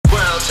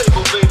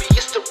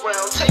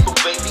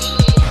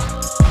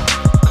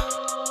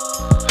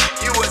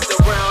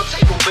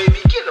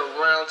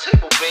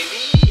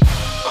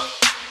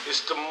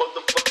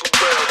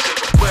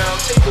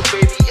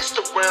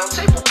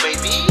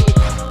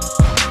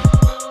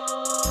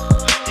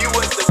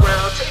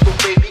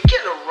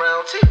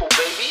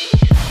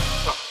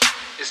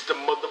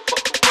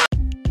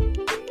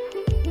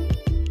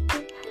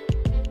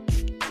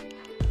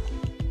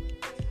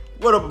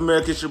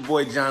America? It's your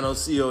boy Jono,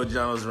 CEO of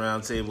Jono's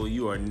Roundtable.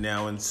 You are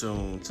now in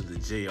tune to the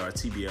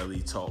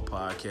JRTBLE Talk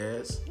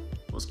Podcast.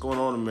 What's going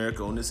on,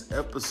 America? On this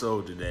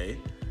episode today,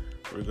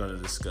 we're going to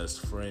discuss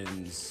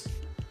friendship,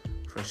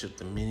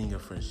 the meaning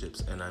of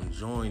friendships, and I'm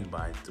joined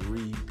by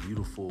three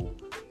beautiful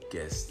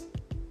guests.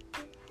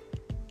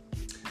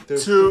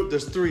 There's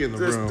three in the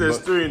room. There's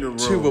three in the room.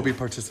 Two will be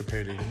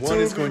participating. One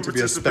is going to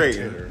be a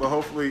spectator. But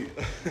hopefully,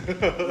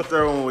 the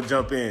third one will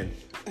jump in.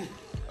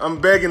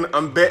 I'm betting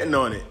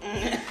on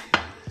it.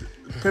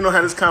 Depending on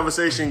how this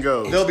conversation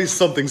goes. There'll be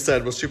something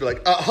said where she'll be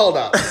like, hold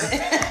up.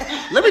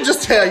 Let me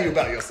just tell you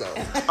about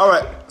yourself. All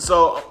right,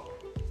 so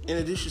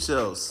introduce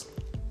yourselves.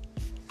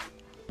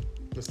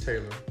 Miss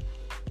Taylor.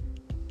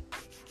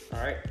 All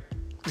right,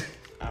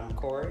 I'm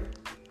Corri.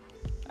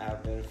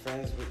 I've been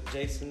friends with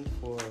Jason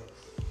for...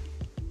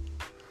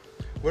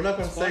 We're not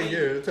going to say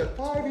years.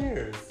 5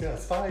 years.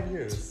 Yes, 5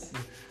 years.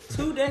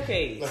 2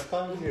 decades. Like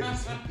 5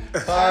 years.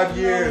 5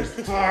 years.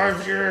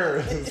 5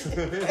 years.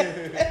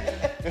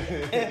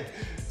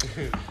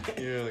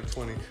 Yeah, like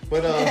 20.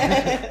 But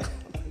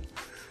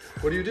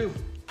what do you do?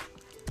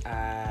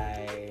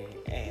 I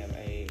am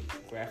a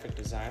graphic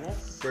designer.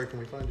 Where can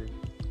we find you?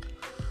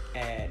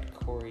 At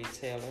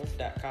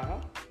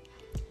CorriTaylor.com.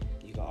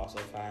 You can also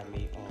find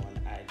me on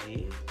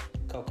IG,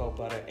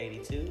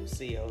 CocoButter82,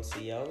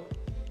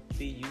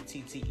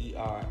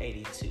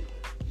 CocoButter82.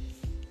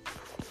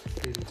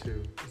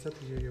 82. Is that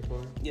the year you're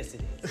born? Yes,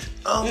 it is.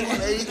 Oh,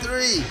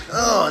 83.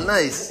 Oh,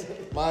 nice.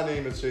 My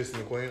name is Jason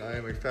and Corri. I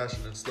am a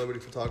fashion and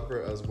celebrity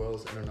photographer as well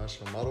as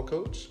international model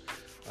coach.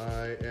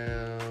 I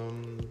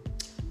am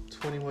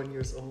 21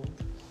 years old.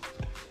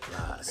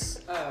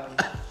 Lies.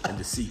 And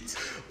deceit.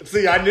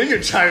 See, I knew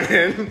you'd chime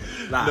in.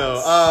 Lies.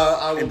 No,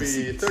 I will And be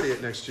deceit.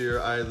 38 next year.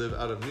 I live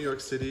out of New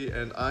York City,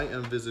 and I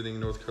am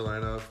visiting North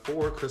Carolina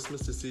for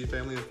Christmas to see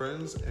family and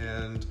friends.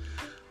 And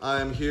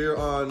I'm here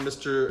on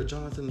Mr.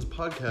 Jonathan's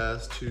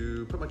podcast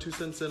to put my 2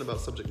 cents in about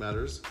subject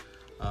matters.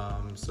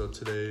 So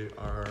today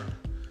our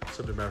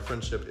subject matter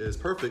friendship is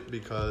perfect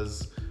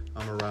because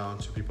I'm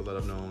around 2 people that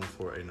I've known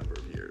for a number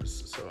of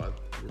years. So I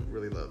would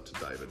really love to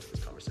dive into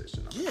this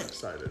conversation. I'm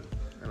excited.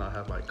 And I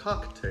have my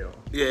cocktail.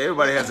 Yeah,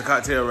 everybody has a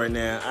cocktail right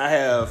now. I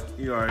have,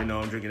 you already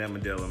know, I'm drinking that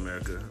Modelo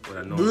America, what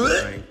I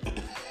normally drink.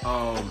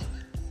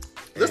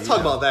 Let's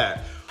talk about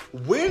that.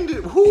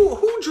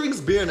 Who drinks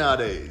beer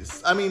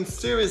nowadays? I mean,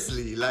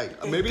 seriously,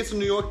 like maybe it's a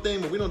New York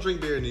thing, but we don't drink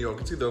beer in New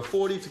York. It's either a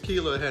 40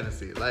 tequila or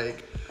Hennessy.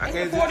 Like I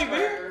can't 40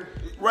 beer?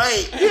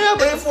 Right. yeah,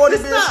 but it's 40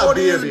 it's beer, not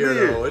 40 a is beer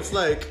though. It's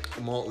like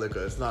malt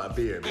liquor. It's not a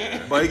beer.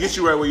 But it gets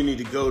you right where you need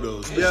to go,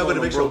 though. Yeah, but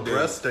it makes your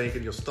breath stink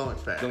and your stomach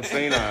fat. Them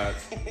stain eyes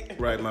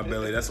right in my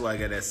belly. That's why I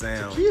got that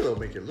sound. Tequila will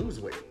make you lose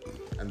weight,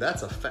 and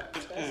that's a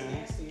fact.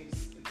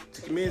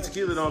 Me and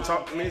tequila don't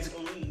talk. Me and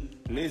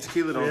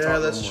tequila don't talk. Yeah,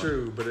 that's no more.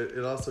 true, but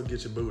it also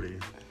gets you booty,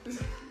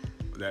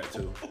 That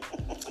too.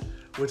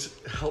 which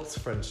helps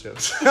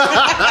friendships.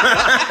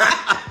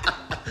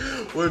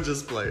 We're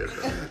just playing.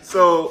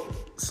 So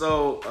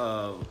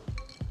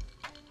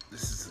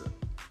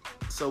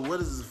what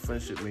does this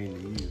friendship mean to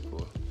you,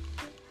 boy?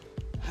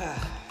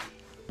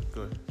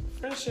 Go ahead.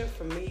 Friendship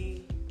for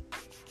me...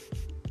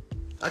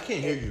 I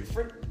can't hear you.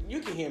 You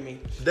can hear me.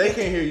 They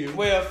can't hear you.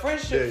 Well, There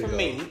friendship you for go.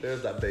 me...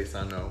 There's that bass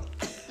I know.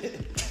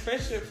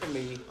 Friendship for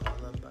me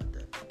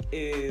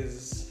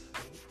is,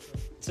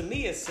 to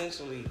me,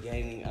 essentially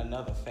gaining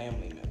another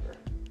family member.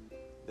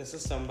 This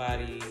is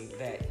somebody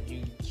that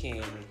you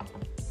can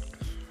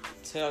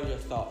tell your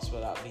thoughts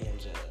without being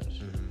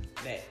judged. Mm-hmm.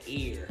 That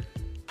ear,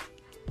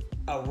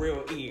 a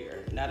real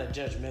ear, not a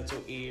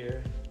judgmental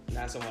ear,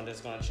 not someone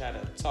that's going to try to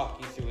talk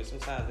you through it.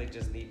 Sometimes they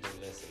just need to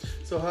listen.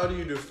 So how do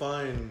you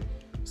define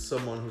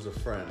someone who's a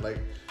friend?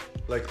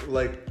 Like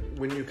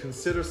when you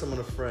consider someone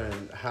a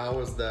friend, how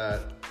is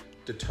that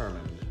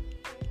determined?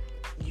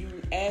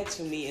 You add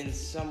to me in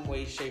some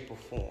way, shape, or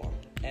form,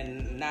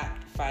 and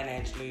not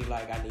financially,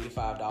 like I need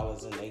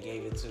 $5 and they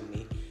gave it to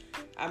me.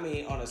 I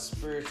mean, on a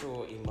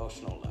spiritual,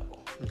 emotional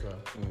level. Okay.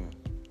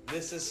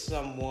 This is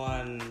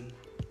someone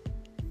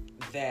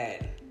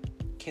that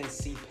can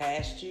see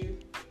past you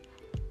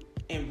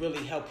and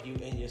really help you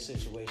in your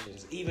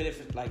situations. Even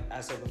if, like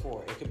I said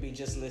before, it could be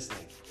just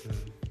listening.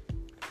 Mm-hmm.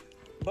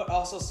 But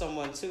also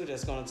someone, too,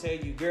 that's going to tell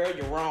you, girl,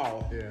 you're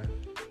wrong. Yeah.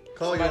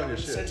 Call you on your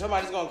shit.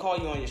 Somebody's going to call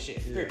you on your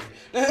shit. Yeah.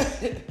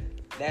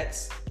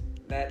 That's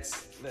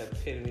the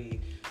epitome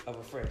of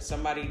a friend.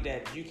 Somebody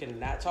that you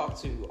cannot talk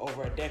to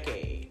over a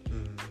decade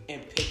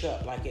and pick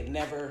up like it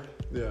never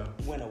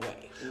went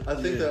away. I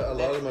think that a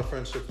lot of my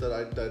friendships that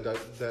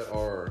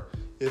are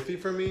iffy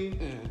for me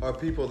are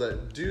people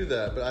that do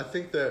that. But I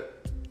think that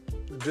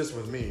just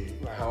with me,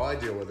 how I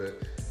deal with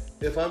it,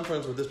 if I'm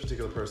friends with this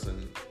particular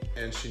person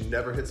and she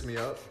never hits me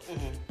up,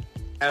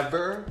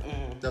 ever,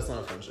 that's not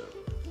a friendship.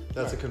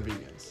 That's a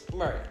convenience.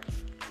 Right.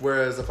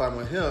 Whereas if I'm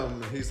with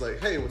him, he's like,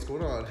 hey, what's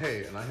going on?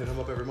 Hey, and I hit him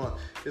up every month.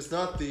 It's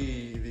not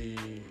the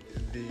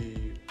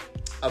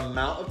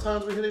amount of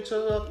times we hit each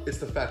other up, it's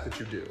the fact that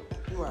you do.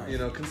 Right. You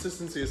know,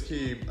 consistency is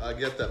key. I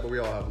get that, but we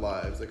all have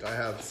lives. Like, I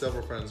have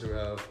several friends who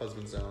have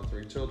husbands now and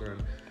 3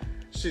 children.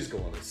 She's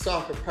going to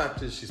soccer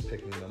practice. She's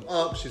picking them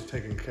up. She's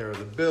taking care of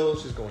the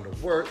bills. She's going to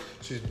work.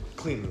 She's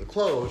cleaning the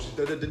clothes. She's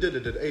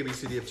A, B,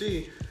 C, D, F,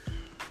 G.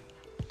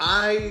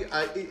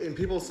 And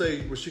people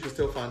say, well, she can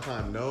still find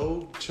time.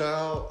 No,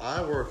 child.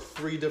 I work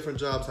 3 different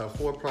jobs, have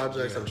 4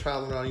 projects. I'm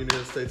traveling around the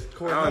United States.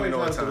 Corey, how many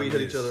times do we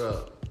hit each other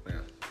up? Yeah.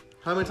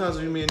 How many times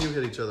do me and you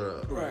hit each other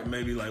up? Right.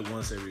 Maybe like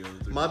once every other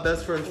 3 My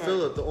best friend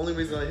Philip, the only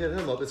reason I hit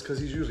him up is because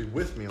he's usually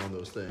with me on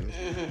those things.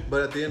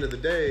 But at the end of the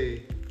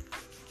day,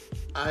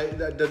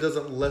 that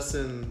doesn't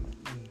lessen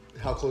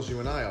how close you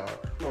and I are,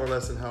 or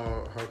lessen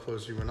how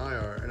close you and I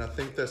are. And I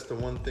think that's the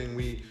one thing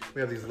we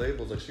have these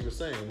labels, like she was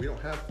saying. We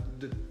don't have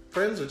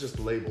friends are just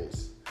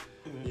labels,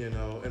 you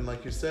know. And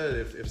like you said,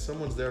 if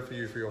someone's there for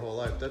you for your whole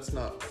life, that's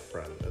not a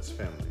friend, that's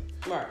family.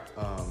 Right.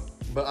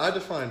 But I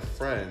define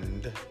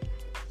friend,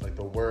 like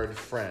the word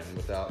friend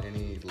without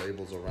any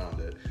labels around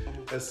it,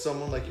 as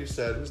someone, like you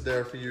said, who's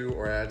there for you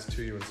or adds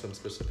to you in some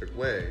specific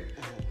way.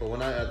 But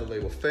when I add the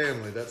label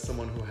family, that's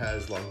someone who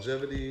has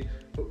longevity.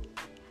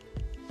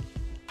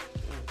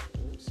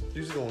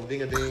 Usually going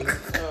ding-a-ding.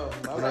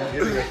 When I'm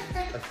giving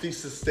a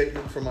thesis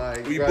statement for my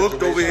We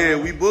booked over here.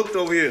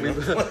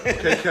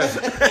 Okay,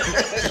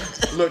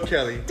 Kelly. Look,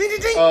 Kelly.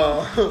 Ding-a-ding.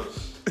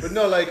 But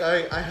no, like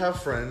I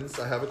have friends,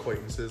 I have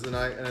acquaintances, and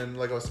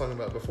like I was talking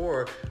about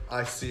before,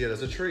 I see it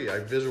as a tree. I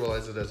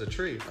visualize it as a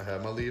tree. I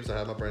have my leaves, I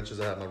have my branches,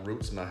 I have my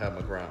roots, and I have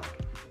my ground.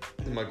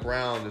 And my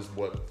ground is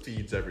what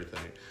feeds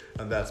everything,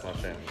 and that's my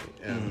family.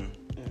 And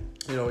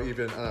you know,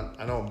 even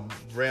I know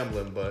I'm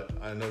rambling, but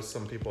I know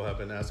some people have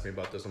been asking me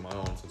about this on my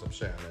own since I'm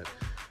sharing it.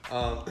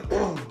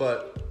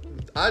 But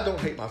I don't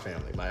hate my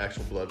family, my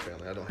actual blood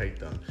family. I don't hate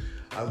them.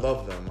 I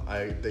love them.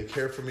 They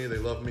care for me. They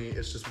love me.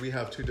 It's just we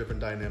have 2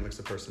 different dynamics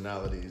of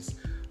personalities.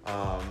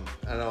 I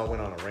know I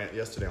went on a rant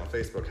yesterday on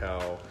Facebook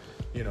how,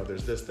 you know,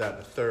 there's this, that,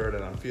 and the third,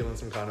 and I'm feeling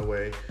some kind of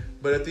way.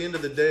 But at the end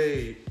of the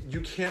day,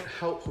 you can't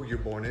help who you're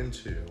born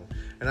into.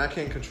 And I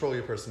can't control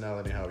your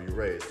personality and how you're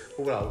raised.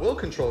 But what I will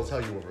control is how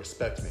you will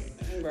respect me.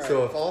 Right.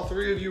 So if all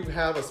 3 of you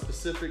have a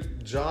specific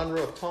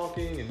genre of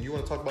talking and you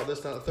want to talk about this,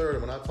 that, and the third,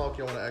 and when I talk,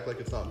 you want to act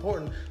like it's not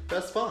important,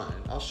 that's fine.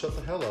 I'll shut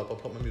the hell up. I'll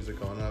put my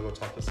music on and I'll go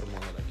talk to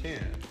someone that I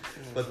can.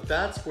 But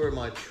that's where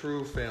my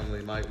true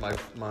family,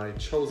 my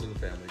chosen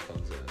family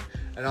comes in.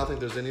 And I don't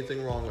think there's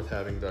anything wrong with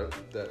having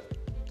that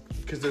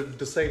because they're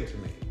the same to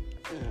me.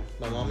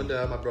 My mom and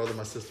dad, my brother,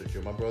 my sister.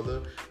 You're my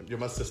brother, you're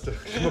my sister,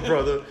 you're my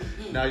brother.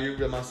 Now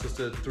you're my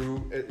sister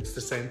through, it's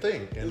the same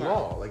thing in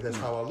law. Like that's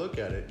how I look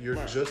at it. You're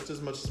just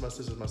as much as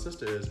my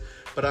sister is.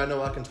 But I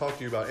know I can talk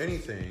to you about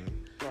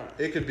anything.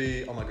 It could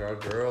be, oh my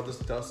God, girl, this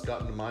dust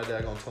got into my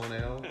daggone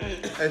toenail.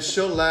 And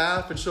she'll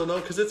laugh and she'll know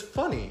because it's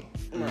funny.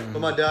 But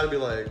my dad would be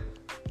like,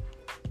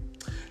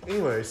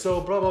 anyway, so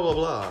blah, blah, blah,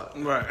 blah.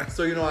 Right.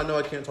 So, you know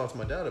I can't talk to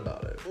my dad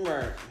about it.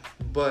 Right.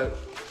 But,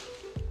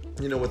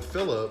 you know, with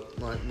Philip,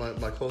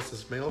 my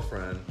closest male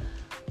friend,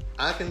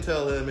 I can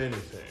tell him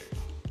anything.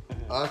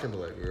 I can be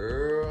like,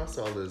 girl, I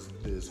saw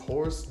this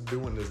horse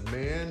doing this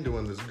man,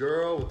 doing this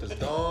girl with this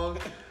dog.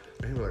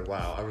 And he'd be like,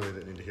 wow, I really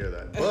didn't need to hear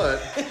that.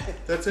 But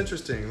that's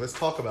interesting. Let's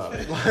talk about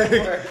it.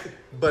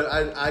 But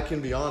I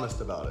can be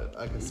honest about it.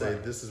 I can say,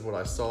 this is what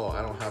I saw.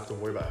 I don't have to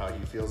worry about how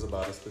he feels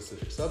about a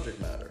specific subject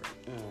matter.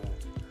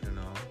 You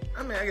know?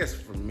 I mean, I guess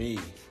for me,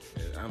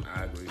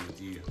 I agree with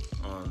you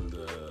on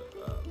the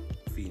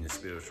feeding the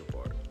spiritual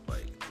part.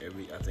 Like,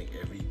 I think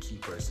every key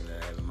person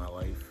that I have in my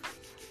life,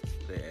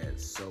 they add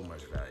so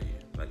much value.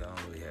 Like, I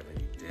don't really have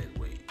any dead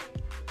weight.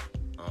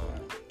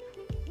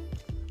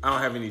 I don't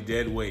have any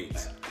dead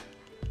weight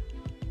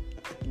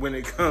when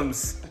it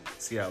comes.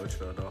 See how it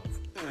trailed off.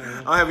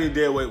 I don't have any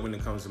dead weight when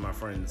it comes to my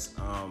friends.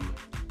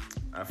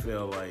 I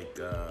feel like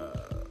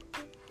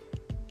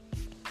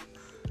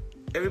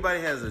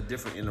everybody has a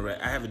different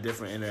I have a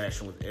different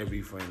interaction with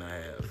every friend I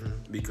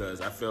have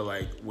because I feel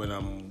like when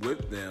I'm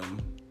with them,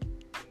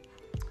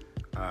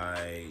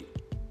 I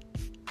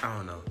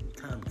don't know, you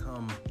kind of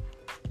become.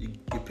 You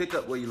pick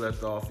up where you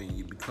left off and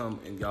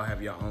y'all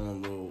have your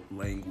own little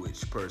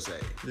language per se.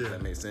 Yeah. Does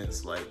that make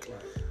sense? Like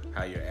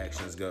how your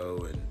actions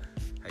go and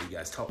how you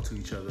guys talk to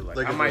each other.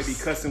 Like I might be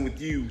cussing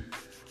with you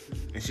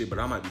and shit, but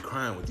I might be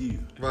crying with you.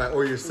 Right,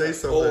 or you say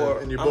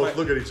something and you both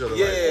look at each other.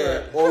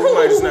 Yeah, or we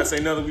might just not say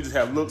nothing. We just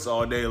have looks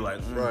all day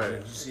like, right.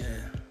 You see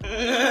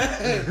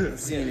that?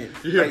 Seeing it.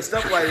 Yeah. Like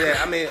stuff like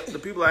that. I mean, the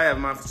people I have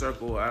in my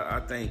circle,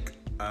 I thank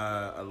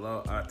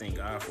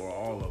God for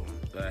all of them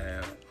that I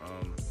have.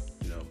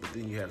 But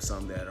then you have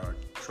some that are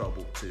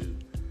troubled too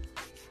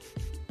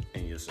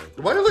in your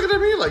circle. Why are you looking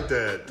at me like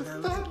that?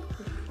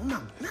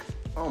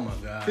 Oh my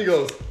God. He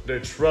goes, they're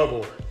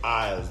trouble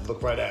eyes.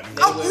 Look right at me.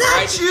 Oh,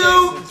 not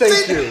you.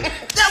 Thank you.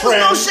 That was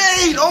no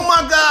shade. Oh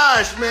my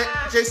gosh, man.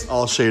 Jason.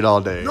 All shade all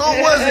day. No,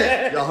 it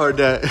wasn't. Y'all heard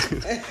that?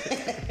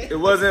 It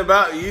wasn't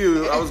about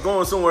you. I was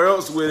going somewhere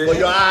else with it. Well,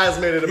 your eyes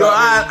made it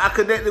about me. I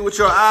connected with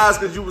your eyes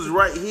because you was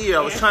right here.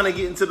 I was trying to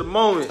get into the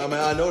moment. I mean,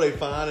 I know they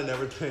fine and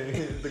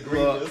everything, the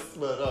greenness,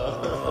 but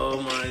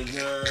oh my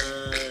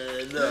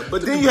God.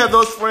 But then you have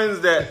those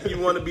friends that you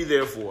want to be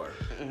there for,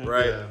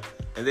 right? Yeah.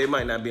 And they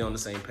might not be on the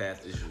same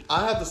path as you.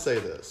 I have to say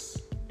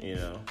this. You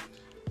know?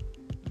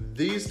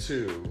 these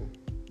two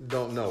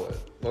don't know it.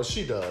 Well,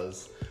 she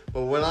does.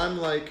 But when I'm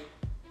like,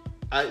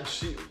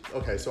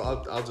 so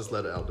I'll just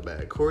let it out the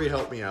bag. Corri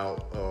helped me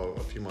out a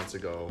few months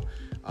ago.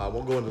 I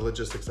won't go into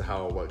logistics of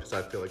how or what because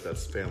I feel like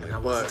that's family. I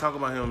wasn't talking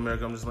about him,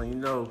 America. I'm just letting you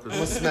know. I'm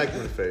gonna smack you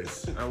in the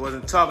face. I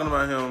wasn't talking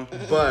about him,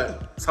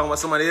 but talking about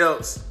somebody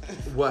else.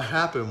 What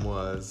happened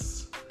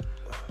was,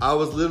 I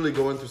was literally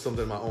going through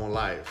something in my own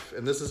life,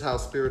 and this is how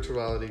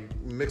spirituality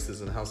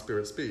mixes and how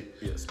spirits speak.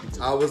 Yes,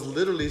 I was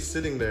literally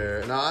sitting there,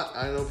 and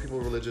I know people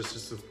are religious.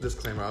 Just a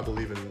disclaimer: I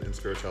believe in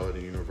spirituality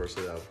and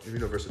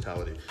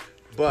universality,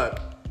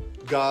 but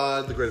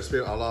God, the greatest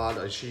spirit, Allah,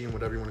 Ashim,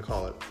 whatever you want to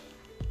call it.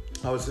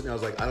 I was sitting there, I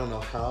was like, I don't know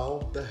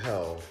how the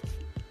hell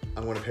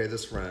I'm going to pay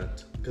this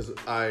rent because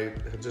I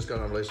had just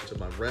gotten in a relationship.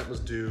 My rent was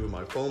due,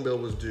 my phone bill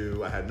was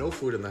due, I had no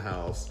food in the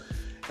house,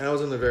 and I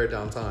was in a very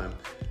down time.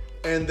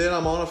 And then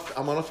I'm on a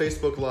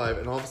Facebook Live,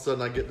 and all of a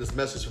sudden I get this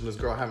message from this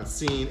girl I haven't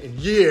seen in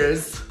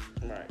years,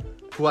 right,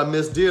 who I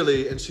miss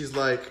dearly, and she's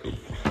like,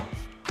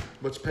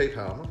 "What's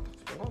PayPal?"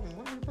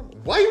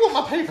 Why you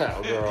want my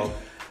PayPal, girl?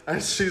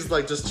 And she's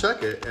like, "Just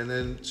check it." And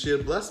then she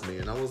had blessed me,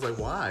 and I was like,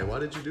 "Why? Why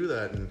did you do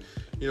that?" And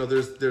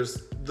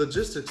there's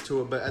logistics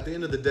to it, but at the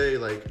end of the day,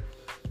 like,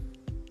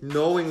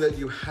 knowing that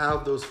you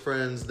have those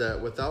friends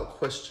that without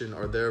question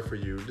are there for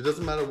you. It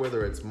doesn't matter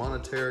whether it's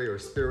monetary or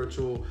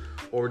spiritual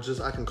or just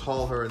I can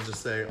call her and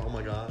just say, "Oh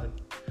my God,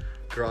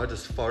 girl, I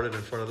just farted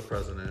in front of the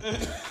president."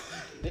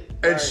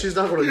 And she's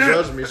not going to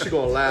judge me. She's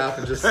going to laugh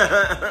and just...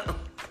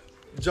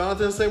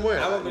 Jonathan the same way.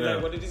 I would be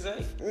like, what did he say?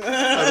 I was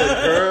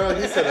like, girl,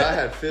 he said I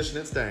had fish and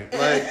it stank.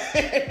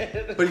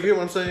 Like, but you get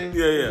what I'm saying?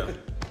 Yeah.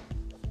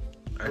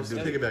 I was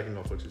piggybacking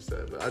off what you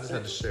said, but I just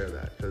had to share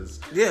that because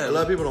a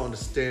lot of people don't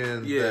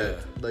understand that,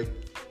 like,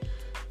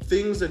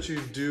 things that you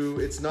do,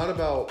 it's not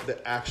about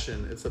the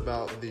action, it's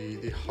about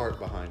the heart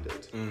behind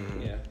it.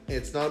 Mm-hmm. Yeah.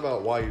 It's not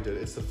about why you did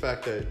it. It's the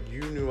fact that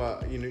you knew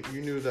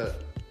that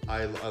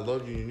I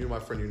loved you, you knew my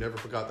friend, you never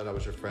forgot that I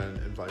was your friend,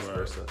 and vice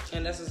versa.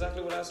 And that's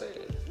exactly what I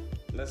said.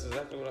 That's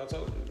exactly what I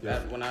told him.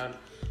 Yeah. When I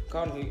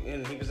called him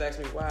and he was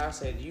asking me why, I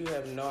said, you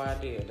have no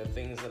idea the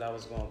things that I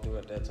was going through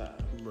at that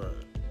time. Right.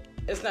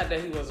 It's not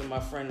that he wasn't my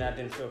friend that I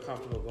didn't feel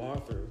comfortable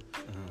going through.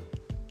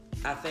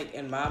 Mm-hmm. I think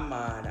in my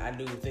mind, I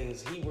knew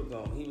things he was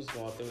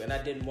going through, and I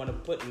didn't want to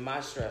put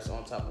my stress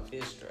on top of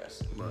his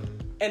stress. Right.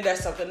 And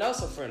that's something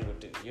else a friend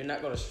would do. You're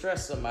not going to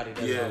stress somebody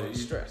that's already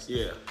stressed.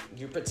 Yeah.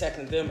 You're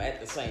protecting them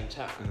at the same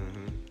time.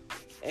 Mm-hmm.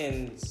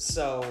 And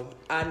so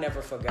I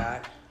never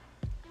forgot.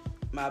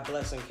 My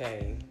blessing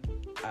came.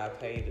 I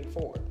paid it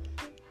forward.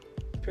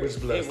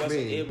 Which blessed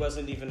me. It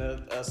wasn't even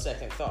a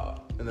second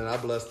thought. And then I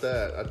blessed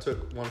that. I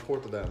took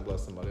 1/4 of that and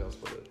blessed somebody else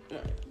with it.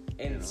 Right.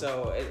 And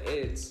so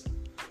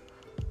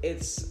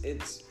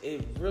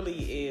it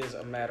really is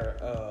a matter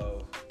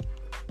of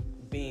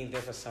being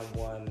there for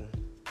someone,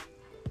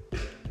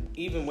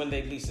 even when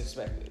they least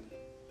expect it.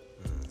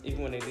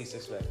 Even when they least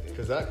expect it.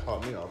 Because that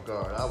caught me off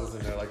guard. I was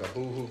in there like a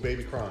boo-hoo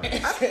baby crying.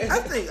 I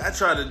think I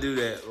try to do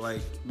that,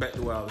 like, back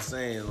to what I was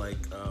saying, like,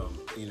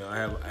 I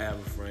have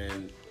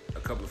a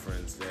couple of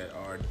friends that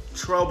are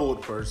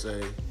troubled per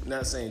se.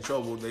 Not saying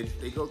troubled,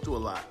 they go through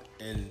a lot.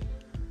 And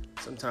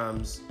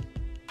sometimes,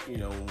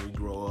 when we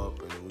grow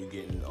up and we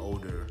getting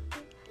older,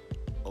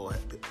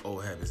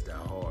 old habits die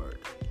hard.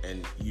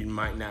 And you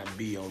might not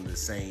be on the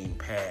same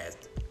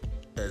path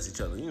as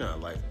each other.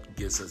 Life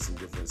gets us in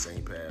different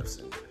same paths.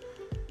 And,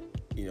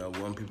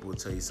 one people will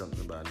tell you something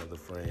about another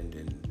friend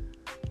and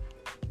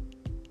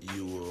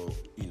you will,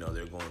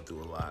 they're going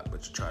through a lot,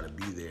 but you try to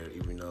be there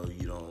even though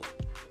you don't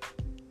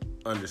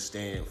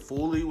understand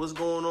fully what's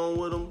going on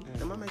with them.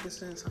 Am I making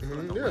sense?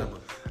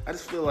 I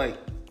just feel like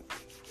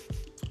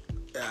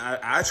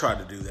I try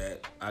to do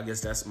that. I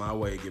guess that's my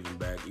way of giving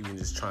back, even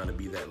just trying to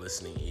be that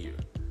listening ear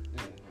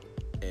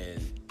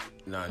and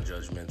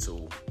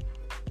non-judgmental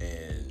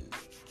and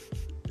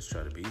just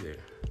try to be there,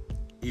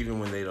 even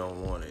when they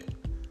don't want it.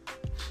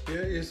 Yeah,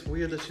 it's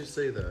weird that you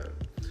say that.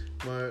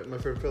 My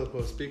friend Philip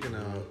was speaking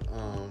now.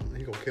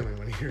 He gonna kill me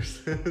when he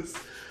hears this.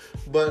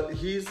 But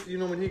he's,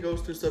 when he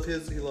goes through stuff,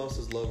 he lost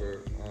his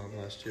lover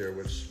last year,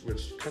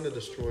 which kind of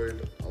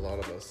destroyed a lot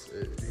of us.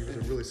 He was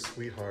a really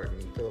sweetheart,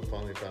 and Philip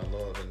finally found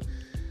love.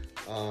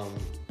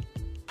 And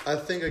I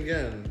think,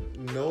 again,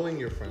 knowing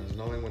your friends,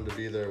 knowing when to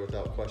be there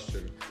without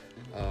question.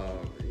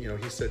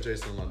 He said,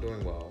 "Jason, I'm not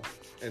doing well."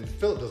 And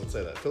Philip doesn't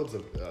say that. Philip's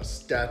a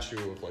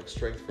statue of, like,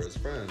 strength for his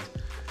friends.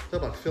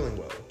 Talk about feeling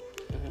well.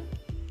 Mm-hmm.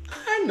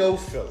 I know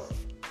Philip.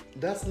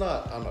 That's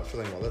not, I'm not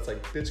feeling well. That's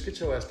like, bitch, get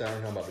your ass down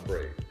here. I'm about to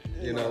break.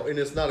 And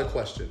it's not a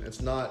question.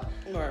 It's not,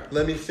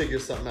 let me figure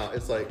something out.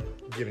 It's like,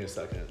 give me a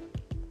second.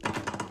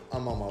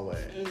 I'm on my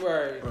way.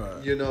 Right.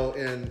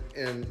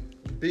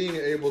 And being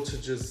able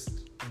to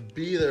just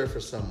be there for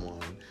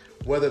someone,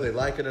 whether they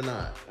like it or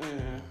not.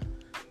 Mm-hmm.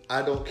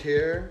 I don't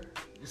care.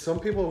 Some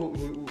people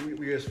who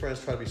we as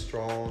friends try to be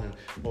strong and,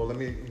 let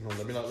me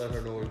not let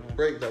her know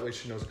break. That way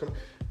she knows.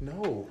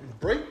 No,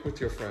 break with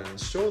your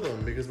friends. Show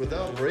them, because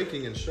without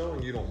breaking and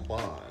showing, you don't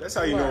bond. That's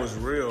how you know it's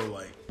real.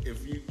 Like,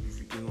 if you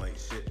can, like,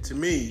 shit. To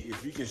me,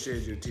 if you can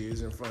shed your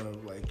tears in front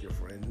of, like, your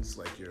friends,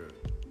 like,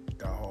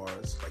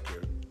 diehards, like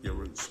your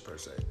roots per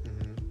se.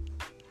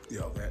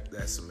 Yo,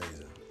 that's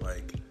amazing.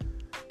 Like,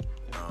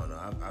 I don't know,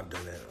 I've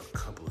done that a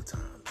couple of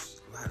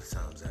times, a lot of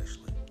times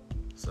actually.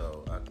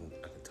 So I can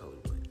totally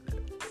believe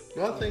that.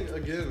 Well, I think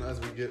again, as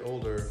we get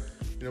older,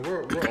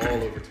 we're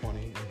all over 20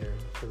 in here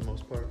for the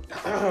most part.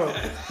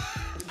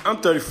 I'm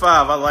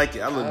 35. I like it.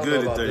 I look don't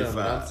good know at about 35. them,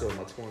 but I'm still in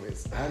my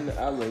 20s.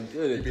 I look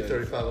good You at be 35.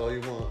 35 all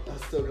you want. I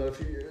still got a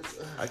few years.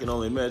 I can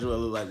only imagine what I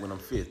look like when I'm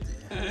 50.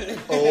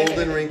 Old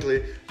and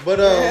wrinkly. But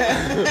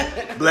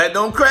Black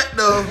don't crack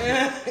though.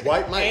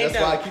 white might. That's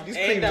why I keep these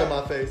creams on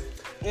my face.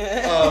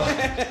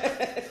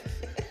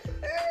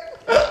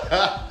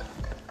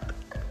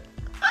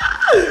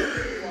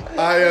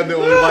 I am the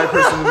only white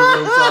person in the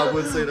room, so I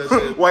would say that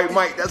shit. White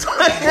Mike, that's why.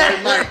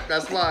 White Mike,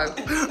 that's why.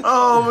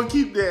 Oh, I'm gonna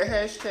keep that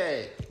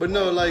hashtag. But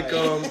no, like,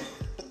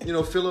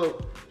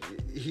 Philip,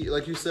 he,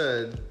 like you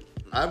said,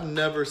 I've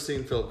never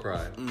seen Philip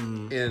cry.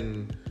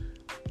 In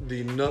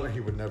he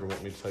would never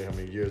want me to tell you how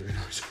many years we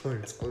know each other.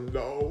 It's a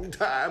long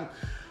time.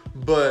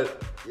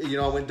 But,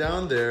 I went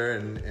down there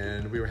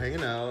and we were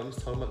hanging out and was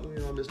talking about,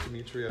 I miss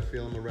Dimitri, I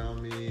feel him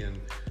around me and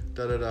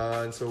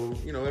da-da-da. And so,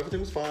 everything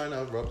was fine.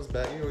 I rubbed his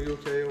back, you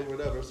okay or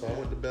whatever. So I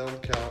went to bed on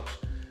the couch.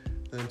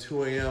 And then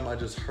 2 a.m., I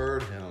just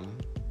heard him,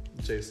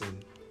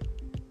 Jason.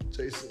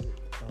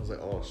 I was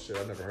like, oh shit,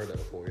 I never heard that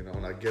before,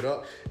 And I get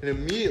up and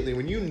immediately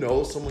when you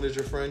know someone is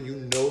your friend, you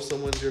know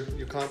someone's your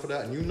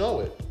confidant and you know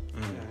it.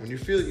 When you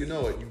feel it, you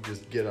know it, you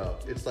just get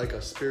up. It's like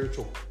a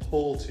spiritual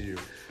pull to you.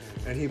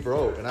 And he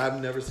broke, and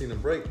I've never seen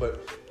him break,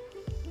 but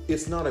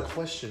it's not a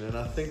question, and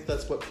I think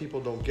that's what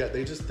people don't get.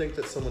 They just think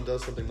that someone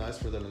does something nice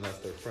for them and that's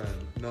their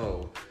friend.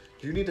 No.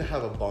 You need to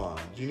have a bond.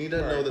 You need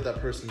to know that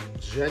person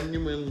is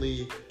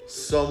genuinely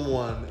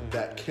someone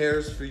that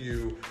cares for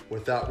you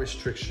without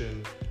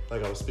restriction,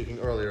 like I was speaking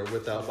earlier,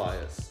 without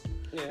bias.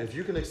 Yeah. If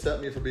you can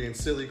accept me for being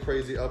silly,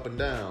 crazy, up and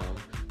down,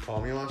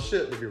 call me on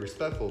shit, but be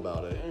respectful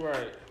about it.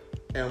 Right.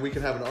 And we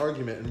can have an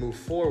argument and move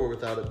forward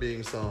without it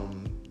being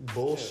some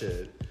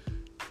bullshit.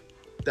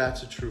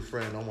 That's a true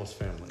friend, almost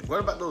family. What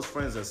about those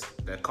friends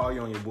that call you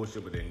on your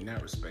bullshit but they're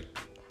not respect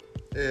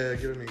you? Yeah,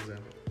 give me an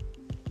example.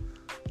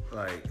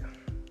 Like,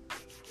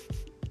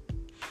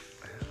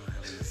 I don't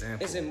have an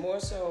example. Is it more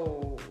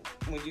so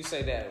when you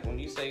say that, when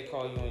you say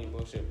call you on your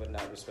bullshit but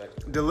not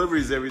respect you?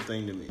 Delivery is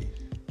everything to me.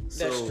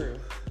 That's true.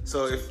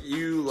 So if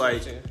you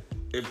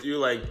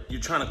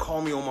you're trying to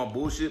call me on my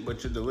bullshit,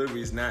 but your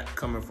delivery is not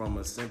coming from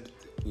a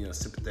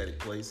sympathetic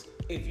place.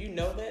 If you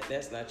know that,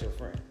 that's not your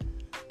friend.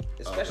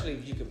 Especially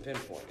if you can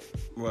pinpoint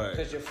it. Right.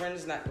 Because your friend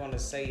is not going to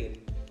say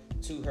it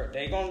to her.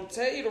 They're going to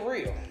tell you the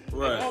real.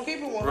 Right. They're going to keep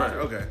it 100. Right,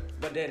 okay.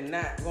 But they're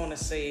not going to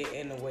say it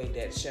in a way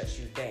that shuts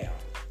you down.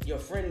 Your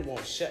friend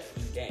won't shut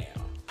you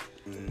down.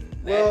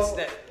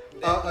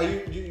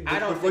 I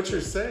don't. What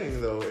you're saying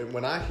though,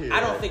 when I hear,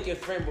 I don't think your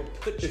friend will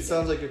put you. It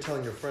sounds like you're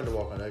telling your friend to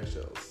walk on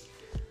eggshells.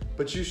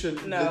 But you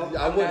should. No,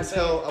 I wouldn't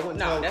tell.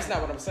 That's not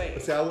what I'm saying.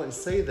 But see, I wouldn't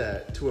say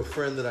that to a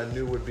friend that I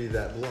knew would be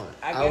that blunt.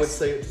 I would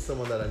say it to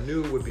someone that I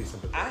knew would be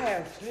sympathetic.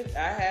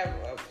 I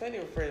have plenty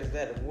of friends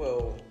that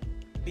will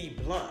be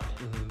blunt.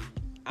 Mm-hmm.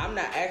 I'm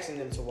not asking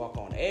them to walk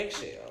on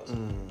eggshells,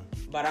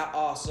 but I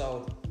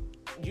also,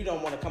 you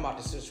don't want to come out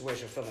the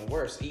situation feeling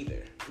worse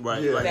either.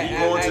 Right. Yeah. Like you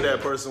go into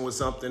that person with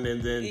something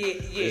and then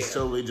it's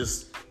totally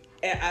just.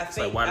 And I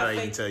think, like, why did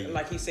I even tell you?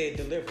 Like he said,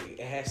 delivery.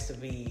 It has to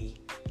be.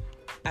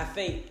 I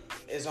think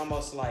it's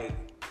almost like,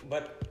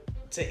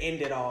 but to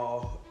end it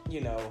all,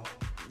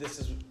 this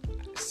is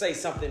say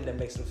something that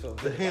makes them feel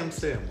good. The ham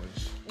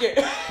sandwich.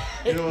 Yeah.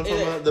 You know what I'm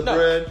talking about? The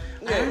bread.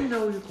 Yeah. I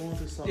know you're going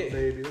through something,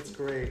 baby. That's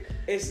great.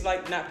 It's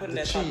like not putting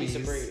that top piece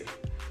of bread.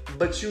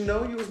 But you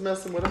was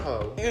messing with a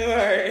hoe.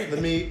 Right. The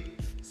meat.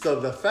 So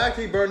the fact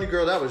he burned your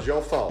girl, that was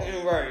your fault.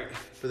 Right.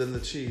 But then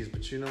the cheese.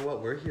 But you know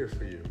what? We're here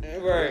for you.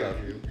 Right. We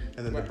love you.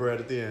 And then the bread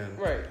at the end.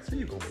 Right. So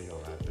you're gonna be all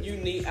right, baby. You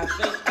need. I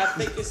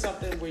think it's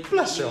something where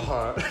bless your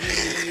heart.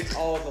 You need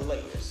all the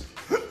layers.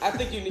 I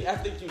think you need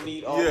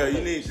all. Yeah, the layers.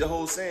 you need the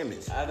whole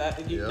sandwich. I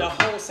think the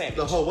whole sandwich.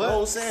 The whole what? The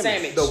whole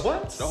sandwich. The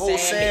what? The whole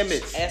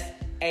sandwich. SAMMIC.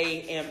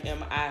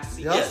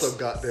 Y'all so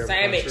goddamn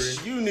sandwich.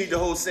 country. You need the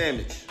whole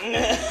sandwich.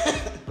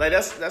 Like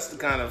that's the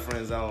kind of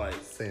friends I like.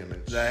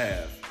 Sandwich. That I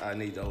have. I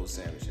need the whole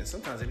sandwich, and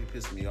sometimes they be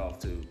pissing me off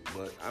too.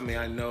 But I mean,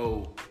 I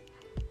know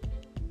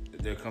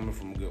that they're coming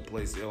from a good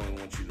place. They only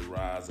want you to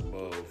rise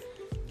above.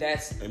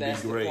 That's the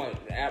point.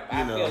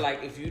 I feel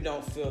like if you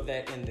don't feel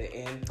that in the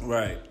end,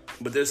 right?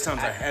 But there's times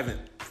I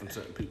haven't from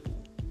certain people.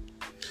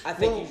 I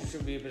think you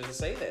should be able to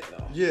say that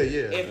though. Yeah.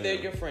 If they're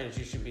your friends,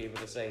 you should be able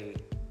to say,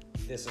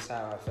 "This is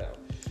how I felt."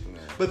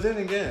 But then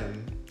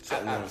again,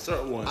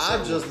 certain ones.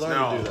 I've just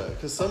learned to do that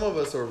because some of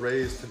us are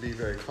raised to be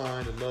very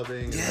kind and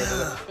loving,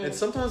 and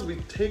sometimes we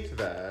take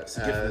that as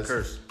a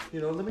curse.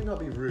 Let me not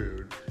be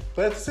rude.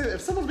 But at the same,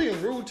 if someone's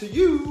being rude to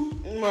you,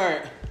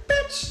 right,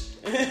 bitch,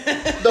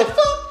 the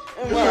fuck.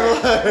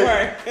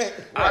 Right.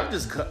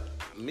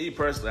 Me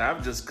personally,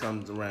 I've just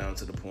come around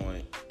to the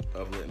point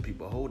of letting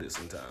people hold it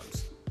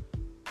sometimes.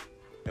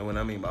 And what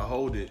I mean by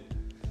hold it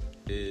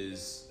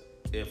is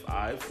if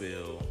I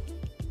feel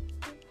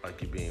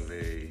like you're being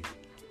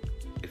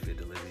if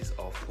your delivery's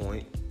off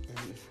point.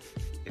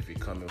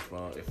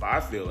 If I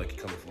feel like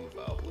you're coming from a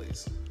foul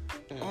place,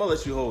 I'm gonna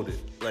let you hold it.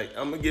 Like,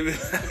 I'm gonna give it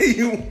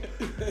you.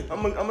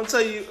 I'm gonna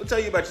tell you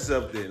about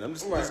yourself. Then I'm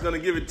just gonna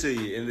give it to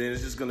you, and then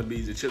it's just gonna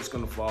be the chips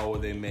gonna fall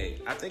where they may.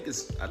 I think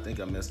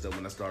I messed up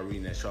when I started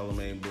reading that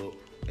Charlemagne book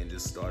and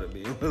just started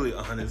being really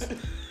honest.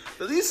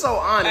 Cause he's so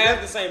honest. I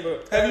have the same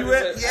book. Have you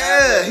read?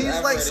 Yeah,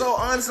 he's like so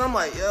honest. I'm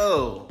like,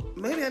 yo,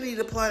 maybe I need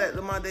to apply that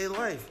to my daily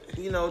life.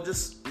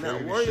 Just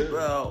not worry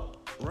about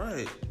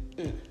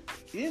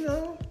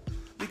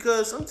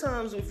Because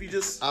sometimes if you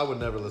just... I would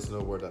never listen to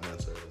a word that man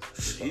says.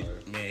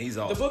 Man, he's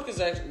awesome. The book is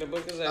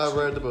actually... I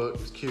read the book.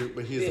 It's cute,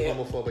 but he's a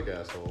homophobic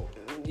asshole.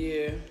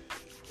 Yeah.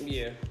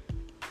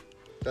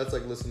 That's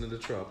like listening to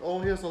Trump. Oh,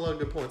 he has a lot of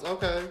good points.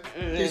 Okay.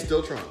 He's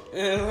still Trump.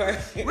 Really?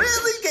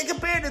 You can't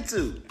compare the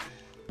two.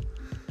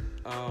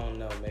 Oh,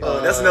 no, maybe.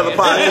 That's another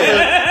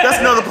podcast. That's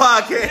another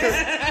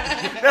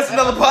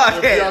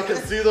podcast. If y'all can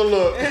see the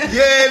look.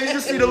 Yeah, if you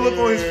can see the look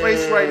on his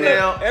face right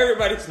now.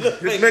 Everybody's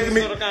looking.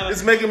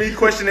 It's making me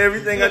question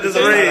everything I just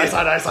read.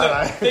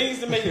 Things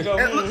to make you go,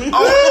 and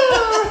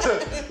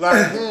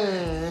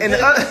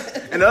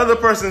the other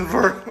person's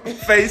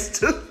face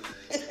too.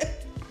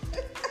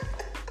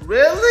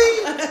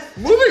 Really?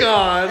 Moving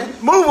on.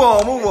 Move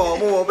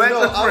on. Back to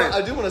the friend.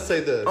 I do want to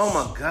say this. Oh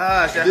my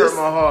gosh, that hurt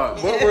my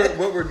heart.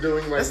 What we're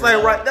doing right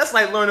now. That's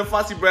like learning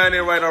Foxy Brown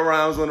and write our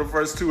rhymes on the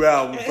first 2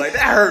 albums. Like,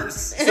 that hurts.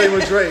 Same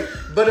with Drake.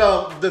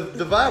 But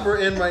the vibe we're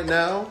in right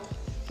now.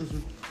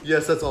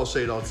 Yes, that's all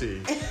shade on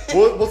tea.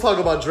 We'll talk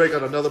about Drake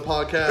on another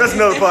podcast. That's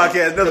another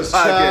podcast.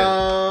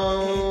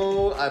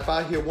 If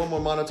I hear one more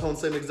monotone,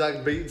 same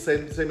exact beat,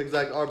 same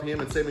exact RPM,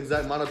 and same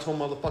exact monotone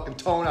motherfucking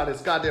tone out of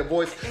his goddamn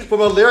voice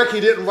from a lyric he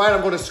didn't write, I'm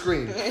going to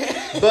scream.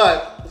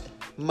 But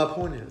my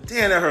point is...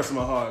 Damn, that hurts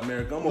my heart,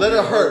 America. Let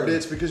it hurt,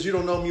 bitch, because you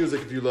don't know music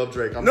if you love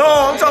Drake. I'm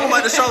talking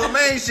about the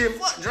Charlemagne shit.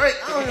 Fuck Drake.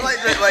 I don't even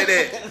like Drake like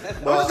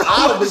that. Well,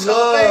 I would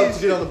love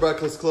to get on the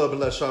Breakfast Club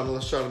and let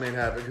Charlemagne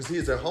have it, because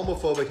he's a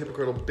homophobic,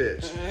 hypocritical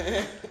bitch.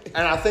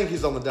 And I think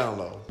he's on the down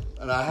low.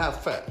 And I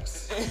have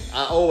facts.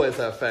 I always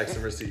have facts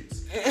and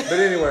receipts. But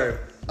anyway...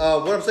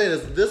 what I'm saying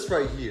is this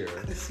right here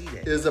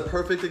is a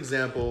perfect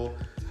example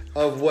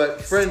of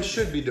what friends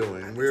should be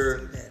doing.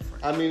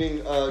 I'm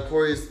meeting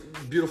Corri's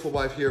beautiful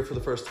wife here for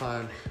the first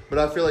time, but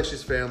I feel like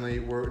she's family.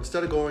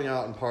 Instead of going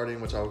out and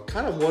partying, which I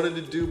kind of wanted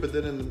to do, but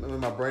then in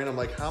my brain, I'm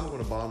like, how am I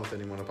going to bond with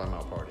anyone if I'm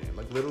out partying?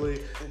 Like,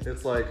 literally,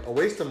 it's like a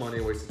waste of money,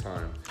 a waste of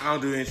time. I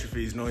don't do entry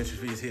fees. No entry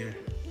fees here.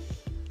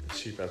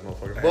 Cheap ass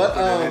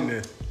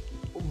motherfucker.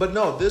 But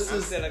no, this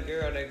is a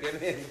girl that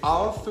get in.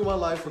 All through my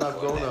life when I've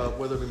grown up,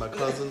 whether it be my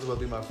cousins,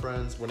 whether it be my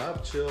friends, when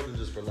I've chilled and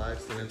just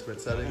relaxed in intimate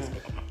settings,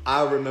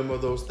 I remember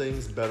those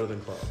things better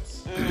than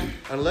clubs.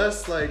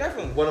 Unless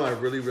one of my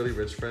really, really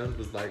rich friends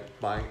was like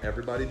buying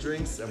everybody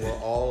drinks and we're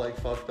all like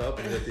fucked up,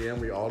 and at the end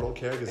we all don't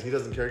care because he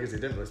doesn't care because he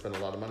didn't really spend a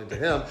lot of money to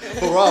him,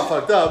 but we're all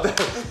fucked up.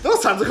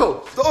 Those times are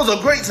cool. Those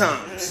are great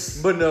times.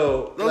 But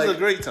no, those are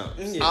great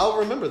times. I'll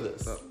remember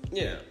this.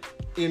 Yeah.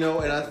 And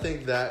I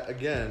think that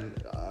again,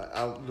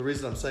 the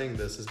reason I'm saying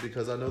this is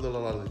because I know that a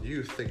lot of the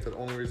youth think that the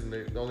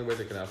only way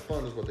they can have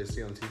fun is what they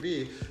see on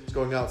TV. It's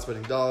going out,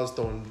 spending dollars,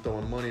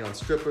 throwing money on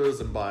strippers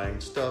and buying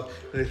stuff,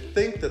 and they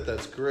think that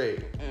that's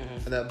great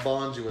and that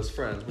bonds you as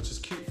friends, which is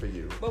cute for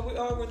you. But we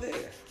all were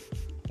there.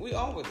 We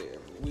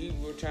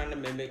were trying to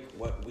mimic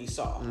what we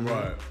saw.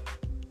 Right.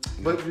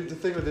 But the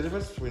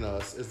difference between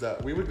us is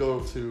that we would go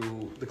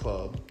to the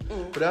club,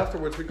 but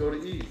afterwards we go to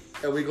eat,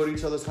 and we go to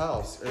each other's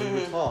house, and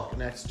we talk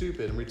and act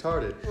stupid and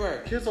retarded.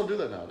 Right. Kids don't do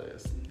that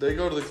nowadays. They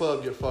go to the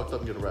club, get fucked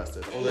up, and get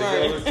arrested. Or they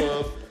go to the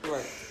club,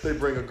 they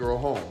bring a girl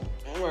home.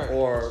 Right.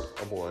 Or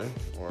a boy.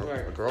 Or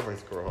a girl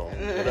brings a girl home.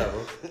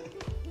 Whatever.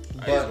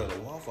 I used to go to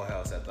Waffle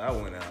House after I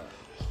went out.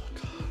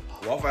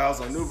 Waffle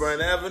House on New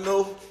Bern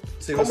Avenue.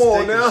 See, come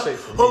on now.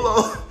 Hold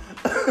on.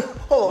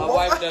 My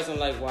wife doesn't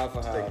like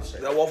Waffle House.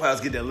 That Waffle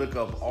House get that lick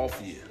up off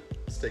you.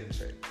 Steak and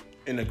shake.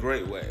 In a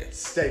great way.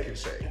 Steak and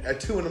shake. At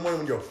 2 a.m.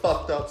 when you're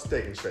fucked up,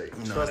 steak and shake.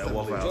 No, that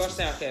Waffle House.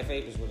 Georgetown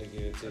Cafe was really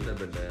good too. I've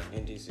never been there.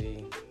 In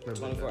DC.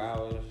 24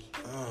 hours.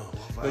 Oh,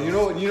 but you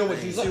know what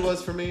DC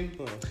was for me?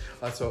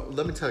 So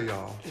let me tell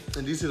y'all.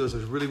 In DC there's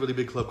this really, really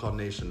big club called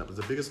Nation. That was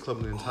the biggest club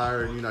in the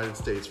entire United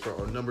States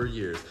for a number of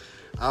years.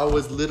 I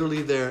was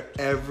literally there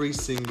every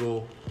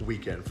single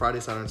weekend. Friday,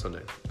 Saturday, and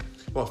Sunday.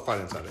 Well,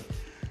 Friday and Saturday.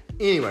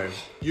 Anyway,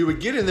 you would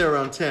get in there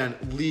around 10,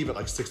 leave at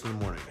like 6 in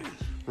the morning.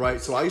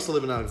 Right? So I used to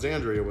live in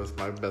Alexandria with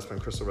my best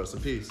friend Crystal, rest in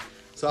peace.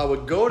 So I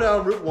would go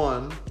down Route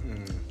 1,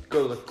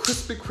 go to the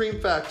Krispy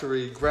Kreme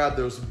factory, grab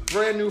those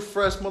brand new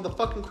fresh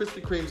motherfucking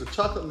Krispy Kremes with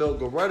chocolate milk,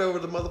 go right over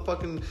to the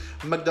motherfucking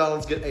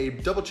McDonald's, get a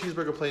double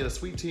cheeseburger plain, a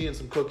sweet tea, and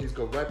some cookies,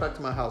 go right back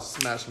to my house,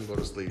 smash them, go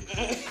to sleep.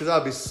 Because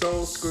I'd be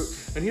so screwed.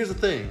 And here's the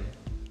thing.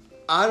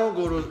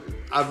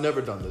 I've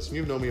never done this.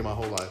 You've known me my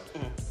whole life.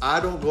 I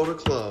don't go to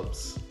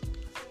clubs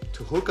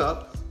to hook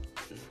up,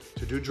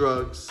 to do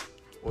drugs,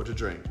 or to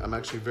drink. I'm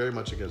actually very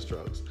much against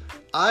drugs.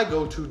 I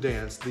go to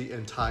dance the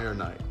entire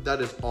night.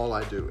 That is all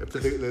I do. If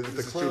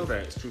the club,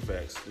 true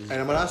facts.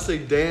 And when I say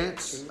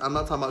dance, I'm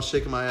not talking about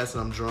shaking my ass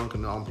and I'm drunk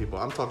and on people.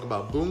 I'm talking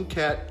about boom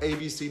cat,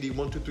 ABCD,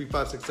 1, 2, 3,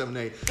 5, 6, 7,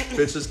 8.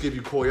 Bitches give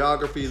you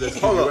choreography. Let's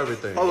give you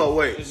everything. Hold on,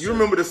 wait. You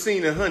remember the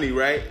scene in Honey,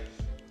 right?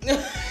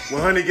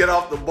 When Honey get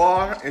off the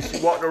bar and she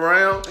walked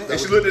around and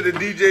she looked at the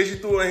DJ, she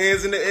threw her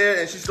hands in the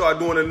air and she started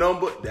doing a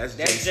number. That's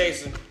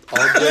Jason. All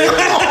day.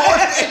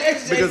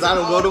 Because I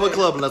don't go to a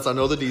club unless I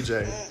know the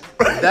DJ.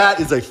 That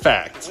is a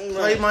fact.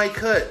 Play my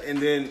cut and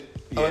then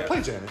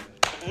play Janet.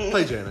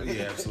 Play Janet.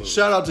 Yeah, absolutely.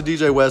 Shout out to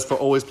DJ West for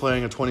always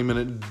playing a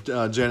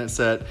 20-minute Janet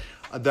set.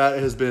 That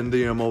has been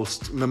the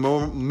most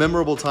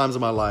memorable times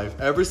of my life.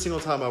 Every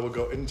single time I would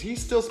go, and he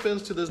still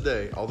spins to this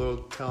day, although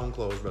town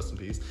closed, rest in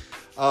peace.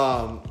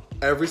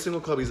 Every single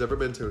club he's ever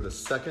been to, the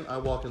second I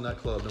walk in that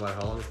club, no matter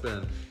how long it's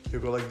been, he'll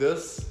go like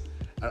this,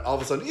 and all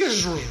of a sudden, oh my God,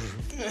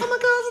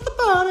 it's at the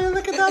party,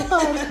 look at that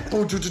party.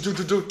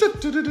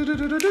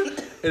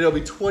 And it'll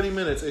be 20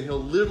 minutes, and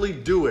he'll literally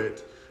do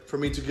it for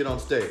me to get on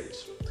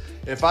stage.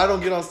 If I don't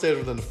get on stage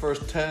within the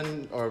first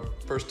 10 or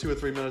first 2 or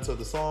 3 minutes of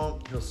the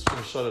song, he'll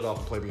shut it off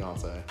and play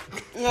Beyonce.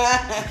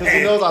 Because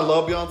he knows I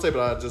love Beyonce,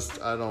 but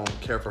I don't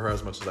care for her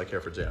as much as I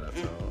care for Janet.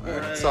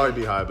 So, sorry,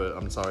 Beehive, but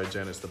I'm sorry,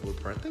 Janet's the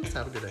blueprint. Thanks,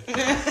 have a good day.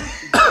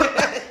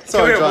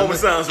 Sorry, John.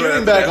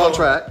 Getting back on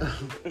track.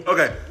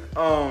 Okay.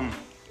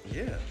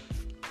 Yeah.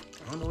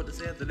 I don't know what to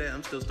say after that.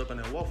 I'm still stuck on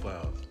that Waffle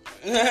House.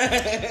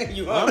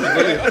 You hungry? I'm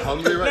really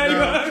hungry right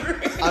now. You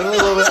hungry? I'm a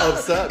little bit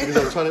upset because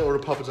I'm trying to order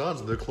Papa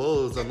John's and they're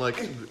closed. I'm like,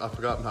 I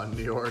forgot I'm not in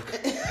New York.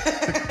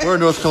 We're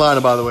in North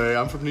Carolina, by the way.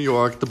 I'm from New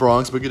York, the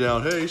Bronx. Boogie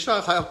down. Hey,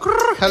 Shaq.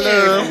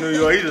 Hello. From New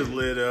York. He just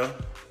lived there.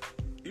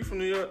 You from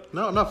New York?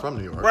 No, I'm not from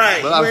New York.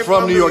 Right. But I'm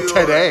from New York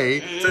today.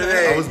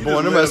 Today. I was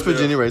born in West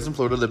Virginia, raised in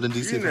Florida, lived in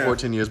D.C. for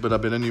 14 years, but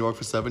I've been in New York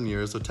for 7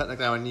 years. So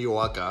technically I'm a New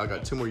Yorker. I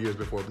got 2 more years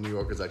before New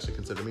Yorkers actually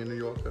consider me a New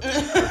Yorker. For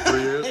 3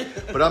 years.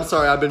 But I'm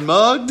sorry, I've been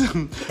mugged.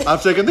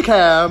 I've taken the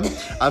cab.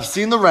 I've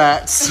seen the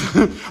rats.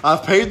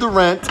 I've paid the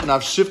rent. And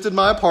I've shifted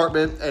my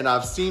apartment. And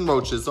I've seen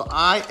roaches. So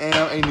I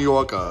am a New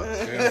Yorker.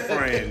 And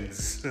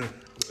friends.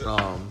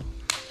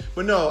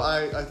 But no,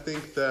 I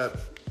think that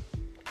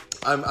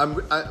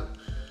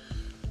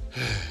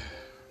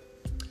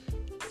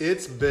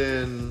it's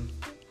been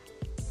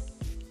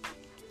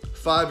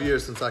 5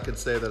 years since I could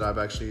say that I've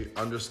actually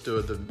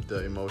understood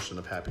the emotion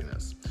of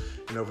happiness.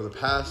 And over the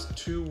past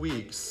 2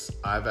 weeks,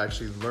 I've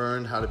actually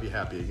learned how to be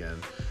happy again.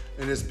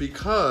 And it's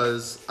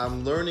because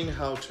I'm learning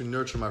how to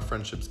nurture my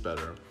friendships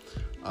better.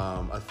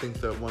 I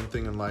think that one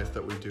thing in life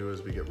that we do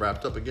is we get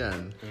wrapped up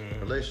again.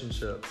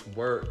 Relationships,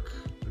 work,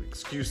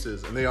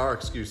 excuses. And they are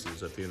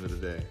excuses at the end of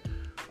the day.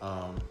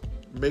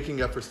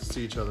 Making efforts to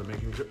see each other,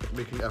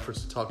 making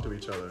efforts to talk to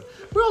each other.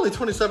 We're only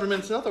 27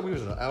 minutes in. I thought we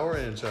was an hour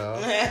in,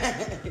 child.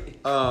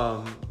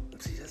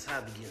 See, that's how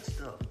I begin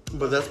stuff.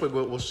 But that's what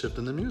we'll shift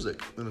into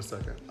music in a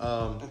second.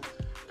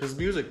 Because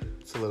music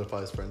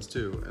solidifies friends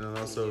too. And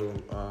also,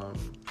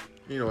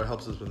 it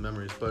helps us with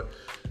memories. But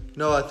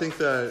no, I think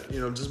that,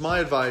 just my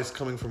advice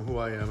coming from who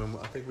I am, and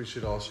I think we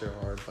should all share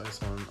our advice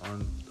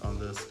on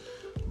this.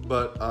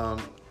 But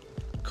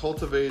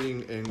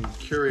cultivating and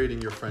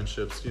curating your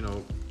friendships,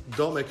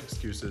 don't make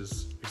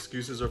excuses.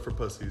 Excuses are for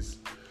pussies.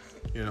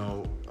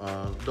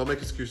 Don't make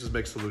excuses,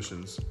 make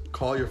solutions.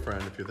 Call your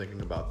friend if you're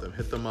thinking about them.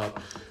 Hit them up.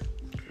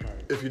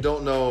 If you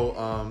don't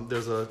know,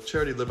 there's a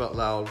charity, Live Out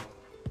Loud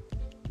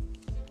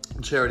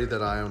charity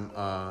that I am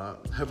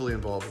heavily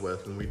involved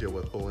with, and we deal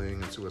with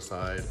bullying and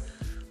suicide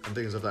and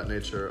things of that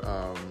nature.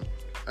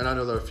 And I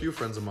know there are a few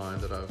friends of mine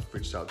that I've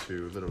reached out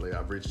to. Literally,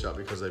 I've reached out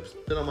because they've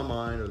been on my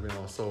mind or they've been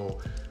on my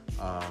soul,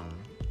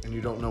 and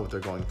you don't know what they're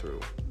going through.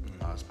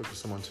 I spoke to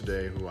someone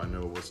today who I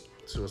know was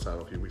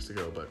suicidal a few weeks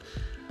ago, but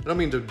I don't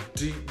mean to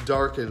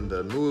darken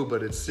the mood,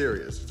 but it's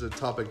serious. It's a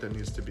topic that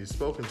needs to be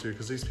spoken to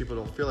because these people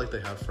don't feel like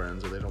they have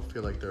friends or they don't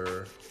feel like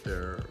they're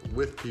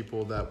with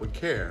people that would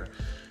care.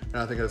 And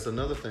I think that's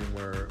another thing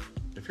where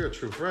if you're a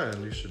true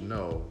friend, you should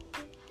know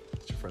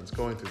that your friend's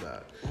going through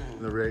that.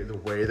 And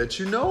the way that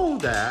you know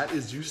that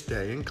is you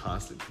stay in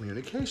constant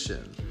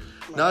communication.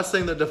 Not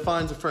saying that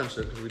defines a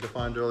friendship because we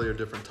defined earlier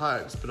different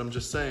types, but I'm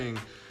just saying,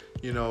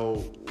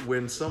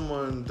 when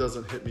someone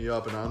doesn't hit me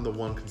up and I'm the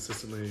one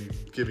consistently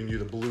giving you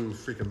the blue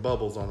freaking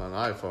bubbles on an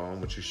iPhone,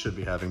 which you should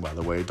be having, by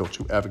the way. Don't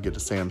you ever get the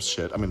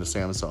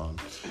Samsung.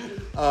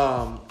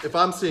 If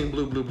I'm seeing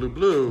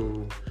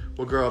blue,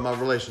 well, girl, my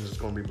relationship's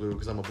going to be blue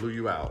because I'm going to blue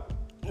you out.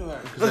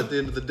 Because at the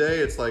end of the day,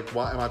 it's like,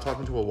 why am I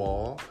talking to a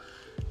wall?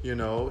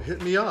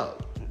 Hit me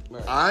up.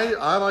 Right.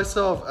 I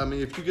myself,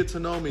 if you get to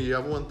know me,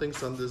 everyone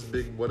thinks I'm this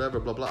big whatever,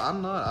 blah, blah. I'm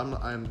not.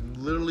 I'm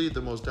literally the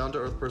most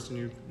down-to-earth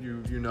person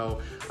you know.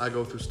 I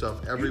go through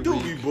stuff every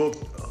week. You do be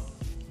booked.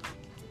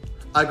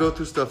 I go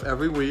through stuff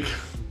every week.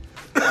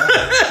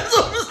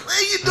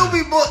 You do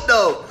be booked,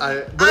 though.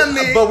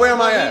 But where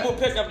am I at? He will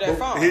pick up that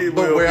phone.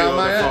 But where am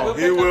I at?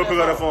 He will pick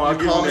up that phone. I'll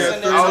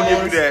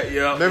give you that.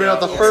 Yeah. Maybe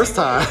not the first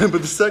time,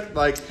 but the second,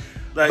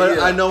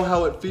 I know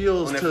how it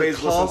feels on to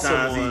Facebook call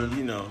sometimes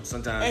someone.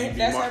 Sometimes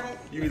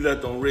you be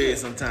left on red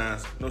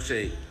sometimes. No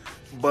shade.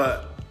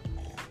 But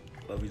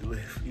love you to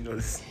live. You know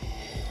this.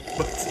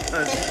 But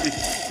sometimes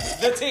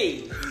The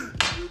T.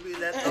 you be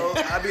let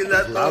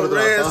those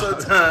red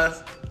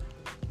sometimes.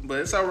 But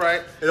it's all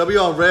right. It'll be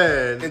on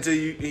red until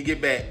you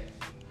get back.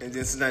 And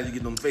then sometimes you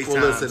get them FaceTimes.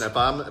 Well, listen, if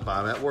I'm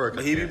at work,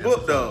 but he be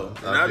booked though,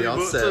 and I be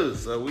booked set. too.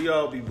 So we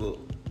all be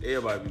booked.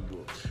 Everybody be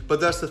booked. But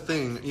that's the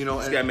thing, you know.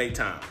 You just gotta make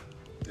time.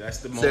 That's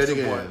the most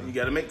important. You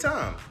gotta make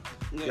time.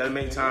 You gotta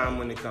make time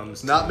when it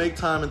comes. Not make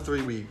time in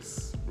 3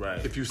 weeks.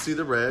 Right. If you see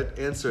the red,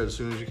 answer it as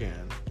soon as you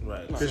can.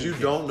 Right. Because you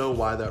don't know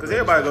why that. Because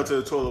everybody go to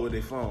the toilet with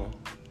their phone.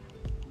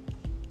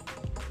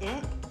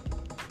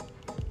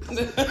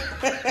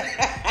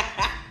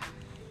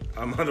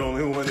 I'm not the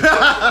only one.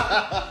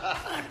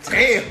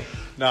 Damn.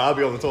 Nah, I'll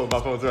be on the toilet with my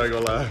phone too. I ain't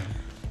gonna lie.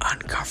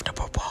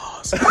 Uncomfortable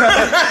pause.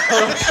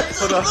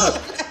 Hold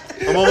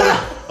on.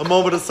 A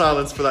moment of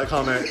silence for that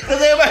comment.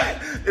 Because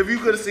everybody, if you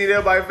could have seen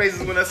everybody's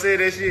faces when I said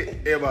that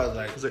shit, everybody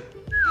was like,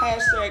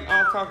 hashtag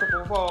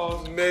uncomfortable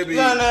pause. Maybe you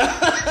the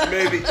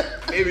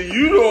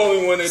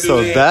only one that do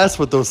So that. that's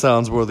what those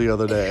sounds were the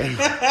other day.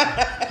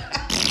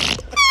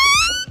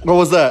 What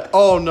was that?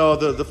 Oh no,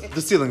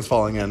 the ceiling's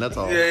falling in. That's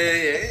all. Yeah.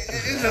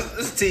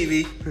 It's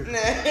TV.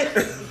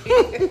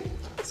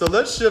 So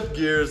let's shift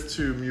gears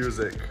to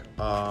music.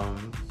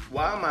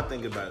 Why am I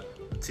thinking about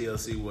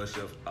TLC? What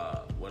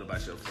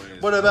about your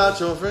friends? What about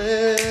your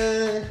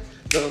friend?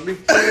 Don't be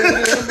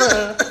thinking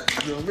about.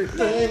 Don't be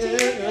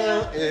thinking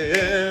about.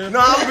 Yeah. No,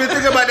 I've been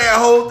thinking about that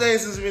whole thing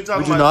since we've been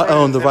talking about. We do not friends.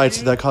 own the rights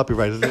to that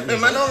copyright. Am I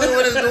the only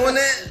one that's doing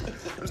that?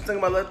 I'm just thinking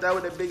about Left Out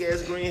with that big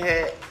ass green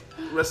hat.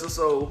 Rest of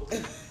soul.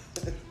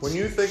 When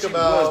you think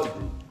about,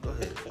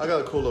 I got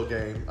a cool little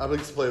game. I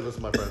like to play this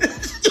with my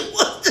friends.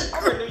 I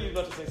already knew you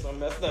were about to say something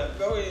messed up.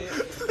 Go ahead.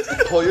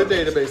 Pull your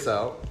database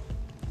out.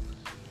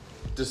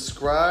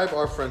 Describe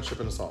our friendship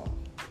in a song.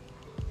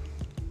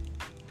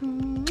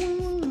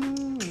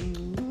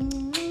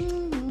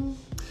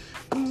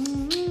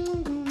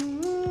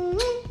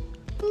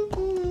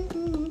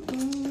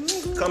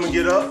 Come and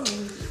Get Up.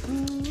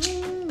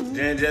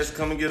 Jan Jess,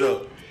 Come and Get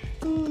Up.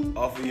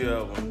 Off of your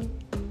album.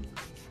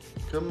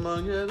 Come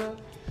on, get up,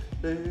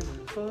 baby.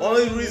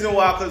 Only reason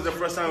why, because the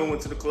first time we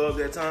went to the club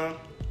that time.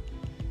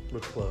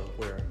 Which club?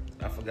 Where?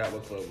 I forgot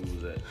what club we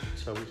was at.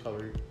 Shall we?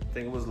 I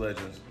think it was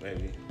Legends,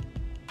 maybe.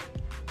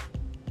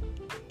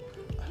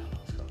 I don't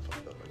know. It's kind of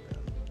fucked up like that.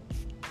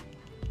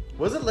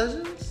 Was it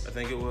Legends? I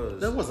think it was.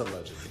 That wasn't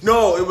Legends.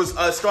 No, it was.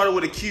 Started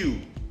with a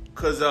Q,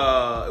 cause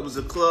it was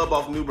a club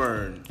off New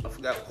Bern. I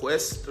forgot,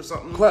 Quest or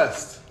something.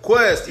 Quest.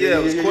 Yeah,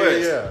 it was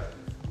Quest. Yeah.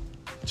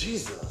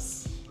 Jesus.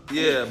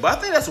 Yeah, but I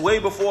think that's way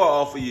before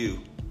All For You.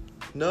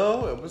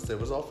 No, it was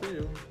All For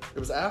You. It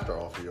was after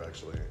All For You,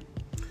 actually.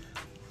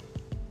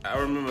 I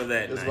remember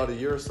that. It was night. about a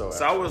year or so.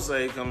 So I would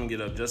say Come and Get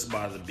Up just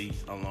by the beat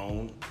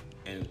alone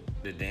and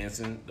the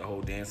dancing, the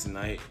whole dancing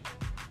night.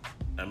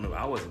 I remember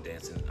I wasn't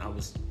dancing. I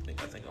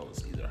think I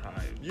was either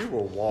high. You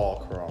were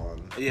wall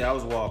crawling. Yeah, I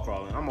was wall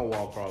crawling. I'm a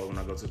wall crawler when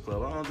I go to the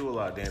club. I don't do a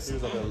lot of He dancing.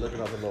 was up there looking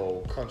at the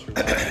little country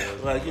wine.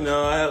 Like,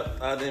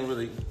 I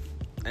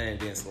didn't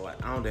dance a lot.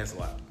 I don't dance a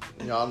lot.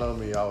 Y'all know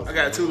me. I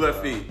got 2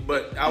 left feet.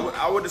 But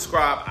I would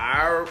describe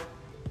our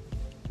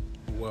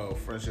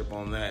friendship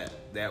on that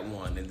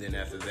one, and then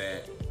after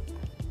that,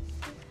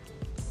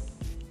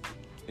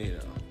 I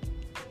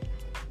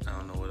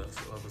don't know what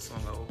other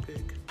song I would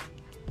pick.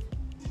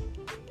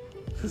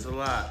 There's a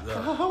lot, though.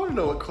 I want to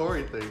know what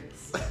Corri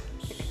thinks.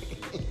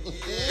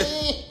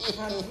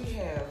 Honey, we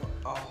have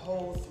a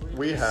whole 3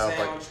 We have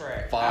soundtrack.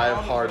 like 5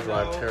 hard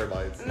drive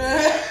terabytes.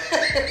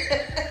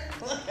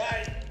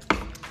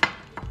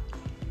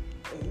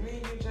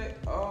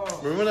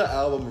 Remember that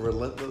album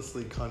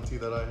Relentlessly Cunty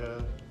that I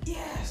had?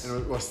 Yes.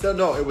 And it was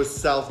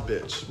South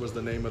Bitch was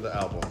the name of the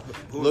album.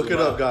 Who's Look it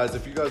about? up, guys.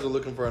 If you guys are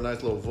looking for a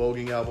nice little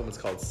voguing album, it's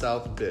called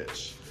South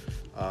Bitch.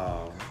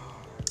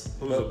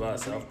 Who's about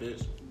South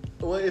Bitch?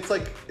 Well, it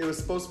was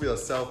supposed to be a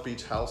South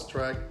Beach house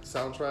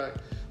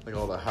soundtrack, like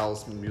all the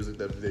house music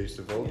that they used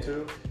to vote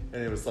to,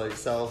 and it was like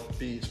South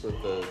Beach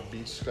with the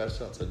beach scratched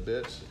out said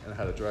bitch, and it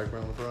had a drag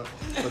rail in front.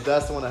 But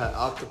that's the one that had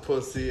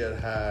Octopussy. It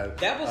had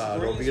That was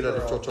Rovira de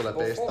Greensboro. Chocho La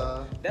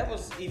Pesta. That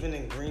was even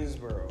in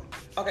Greensboro.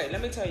 Okay,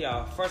 let me tell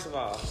y'all. First of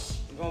all,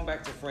 going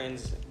back to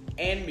friends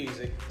and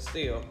music.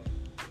 Still,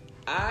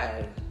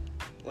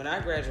 when I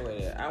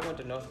graduated, I went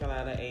to North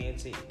Carolina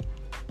A&T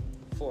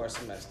for a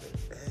semester.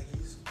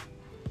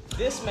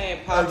 This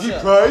man pops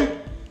up. Cry?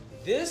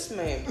 This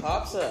man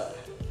pops up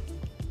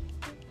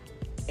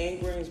in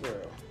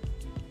Greensboro.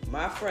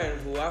 My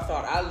friend, who I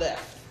thought I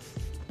left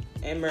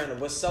in Maryland,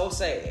 was so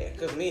sad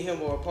because me and him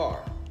were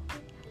apart.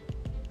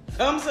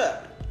 Comes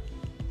up.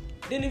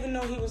 Didn't even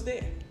know he was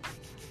there.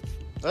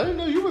 I didn't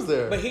know you was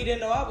there. But he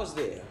didn't know I was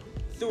there.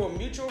 Through a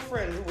mutual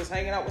friend who was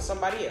hanging out with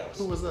somebody else.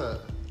 Who was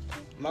that?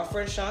 My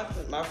friend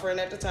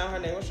at the time, her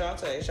name was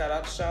Shantae. Shout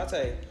out to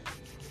Shantae.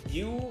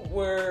 You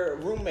were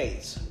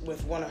roommates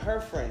with one of her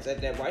friends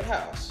at that White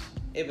House.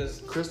 It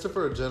was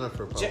Christopher or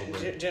Jennifer,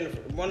 probably. Jennifer.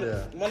 One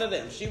of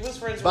them. She was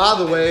friends By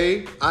with the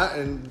way,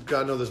 and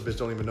God knows this bitch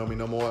don't even know me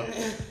no more,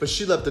 but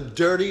she left the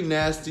dirty,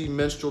 nasty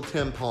menstrual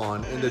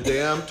tampon in the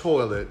damn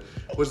toilet.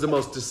 Was the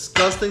most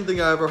disgusting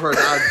thing I ever heard.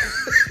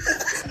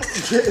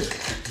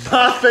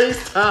 My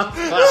FaceTime.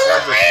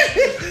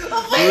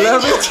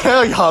 Let me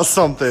tell y'all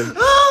something.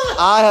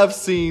 I have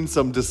seen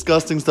some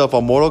disgusting stuff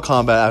on Mortal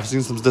Kombat. I've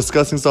seen some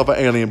disgusting stuff on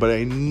Alien, but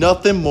ain't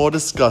nothing more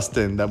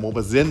disgusting than what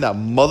was in that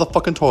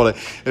motherfucking toilet.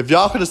 If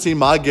y'all could have seen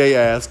my gay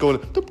ass going,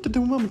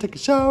 I'm gonna take a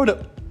shower.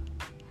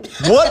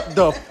 What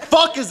the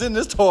fuck is in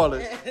this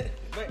toilet?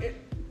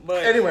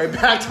 But anyway,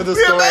 back to the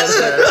story.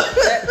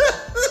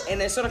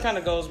 And it sort of kind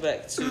of goes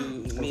back to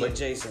me and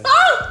Jason.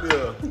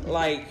 Yeah.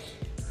 Like,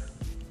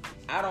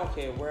 I don't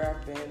care where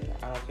I've been.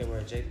 I don't care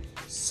where Jason.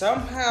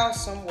 Somehow,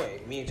 some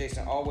way, me and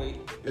Jason always.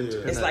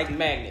 It's like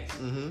magnets.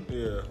 Mm-hmm.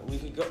 Yeah. We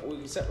can go. We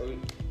can separate.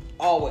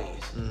 Always.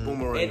 Mm-hmm.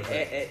 Boomerang.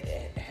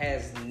 It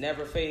has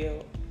never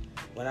failed.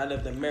 When I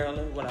lived in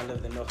Maryland, when I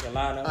lived in North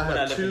Carolina, I when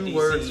I have lived in DC, 2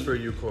 words for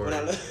you, Corey.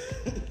 when I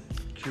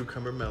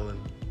Cucumber melon.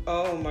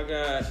 Oh my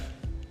God.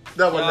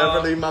 That would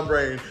never leave my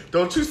brain.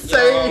 Don't you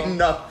say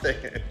nothing.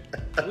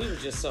 We were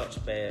just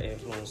such bad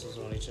influences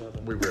on each other.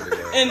 We really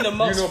were. In the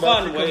most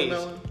fun ways.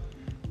 Melon?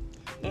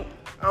 I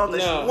don't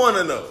think you want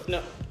to know.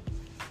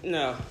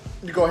 No.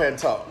 You go ahead and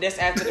talk. That's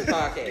after the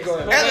podcast. You go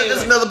ahead.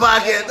 That's another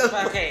podcast. That's the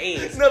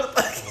podcast ends. Another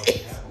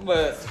podcast.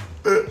 But,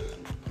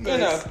 you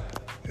know.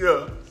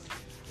 Yeah.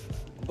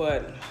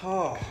 But,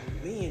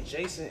 me and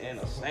Jason and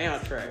a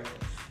soundtrack.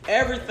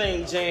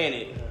 Everything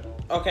Janet.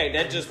 Okay,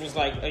 that just was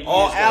like a year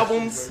All ago.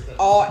 albums?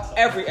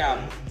 Every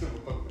album.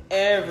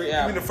 Every You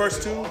album. mean the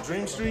first 2?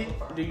 Dream Street?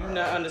 Do you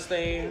not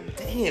understand?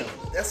 Damn.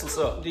 That's what's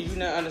up. Do you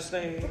not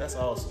understand? That's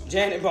awesome.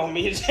 Janet brought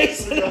me and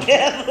Jason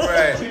together.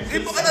 Right. She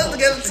put us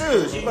together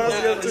too. She put us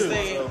together too.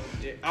 Understand? So.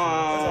 That's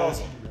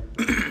awesome.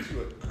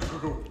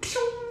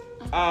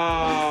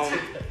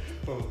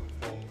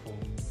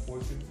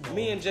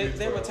 Me and Jason,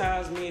 there were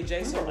times me and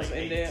Jason was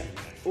in there,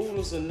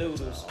 oodles and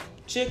noodles.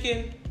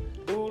 Chicken,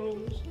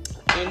 oodles,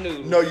 and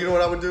noodles. No, you know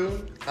what I would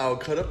do? I would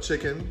cut up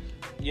chicken.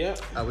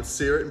 Yep. I would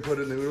sear it and put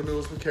it in the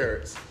noodles with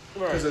carrots.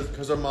 Right.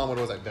 Because her mom would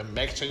always like, then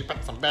make sure you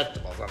put some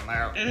vegetables in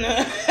there. And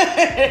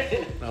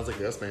I was like,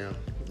 yes, ma'am.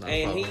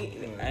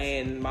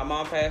 And my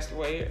mom passed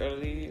away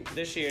early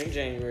this year in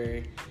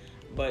January.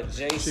 But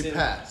Jason... She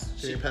passed.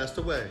 She passed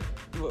away.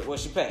 Well,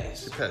 she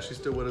passed. She passed. She's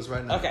still with us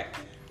right now. Okay.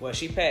 Well,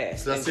 she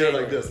passed. So I see her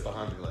like this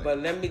behind me. Like. But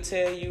let me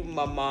tell you,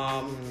 my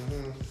mom...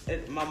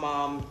 My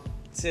mom...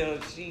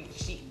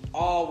 She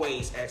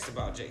always asked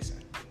about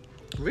Jason.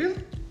 Really?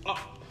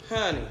 Oh,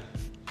 honey,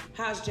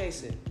 how's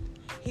Jason?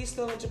 He's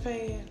still in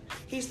Japan.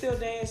 He's still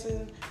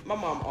dancing. My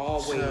mom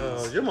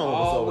always. Your mom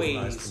was always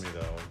nice to me,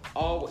 though.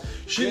 Always.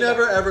 She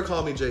never ever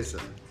called me Jason.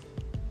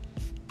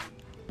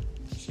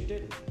 She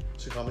didn't.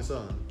 She called me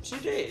son. She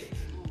did.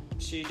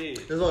 She did.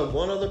 There's only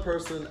one other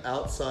person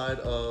outside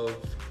of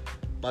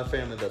my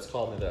family that's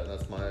called me that, and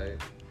that's my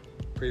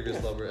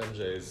previous lover,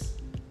 MJ's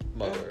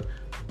mother.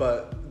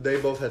 But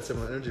they both had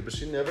similar energy, but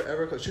she never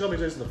ever called. She called me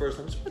Jason the first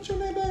time. What's your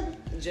name, baby?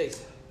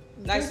 Jason.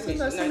 Nice to meet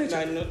you.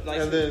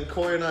 And then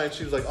Corey and I,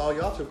 she was like, oh,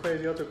 y'all too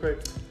crazy,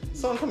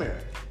 Son, come here.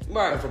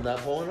 Right. And from that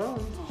point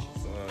on.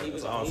 He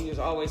was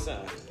always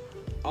son.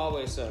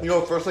 Always son. You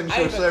know, first thing she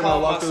I would even say when I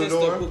called my walked through the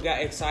sister door? who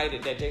got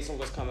excited that Jason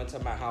was coming to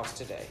my house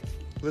today.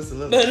 Listen.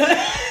 You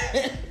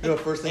know,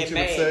 first thing she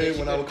would say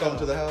when I would come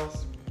to the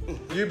house?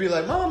 You'd be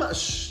like, Mama,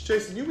 shh,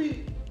 Jason,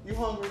 you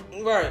hungry?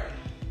 Right.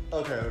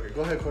 Okay.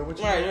 Go ahead, Corey. What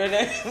you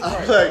Right.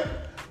 I'm like,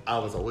 I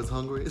was always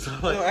hungry. So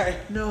I'm like, right.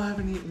 No, I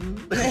haven't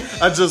eaten.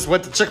 I just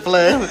went to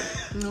Chick-fil-A.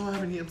 No, I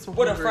haven't eaten. I'm so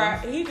With hungry. a fry,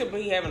 he could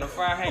be having a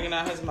fry hanging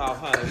out his mouth,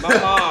 honey. My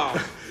mom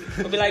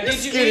would be like,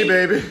 "Did you skinny, eat?"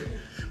 baby.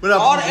 But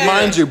All the mind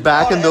evidence. you,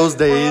 back All in the those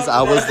evidence. days,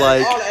 I was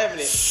like All the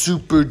evidence.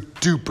 super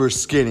duper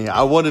skinny.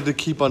 I wanted to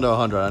keep under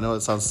 100. I know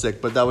it sounds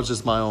sick, but that was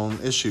just my own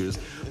issues.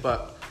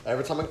 But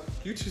every time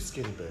you too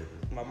skinny, baby.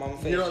 My mom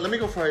You know, let me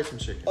go fry you some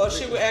chicken. or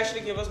she would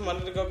actually give us money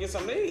to go get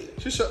something to eat.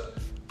 She should.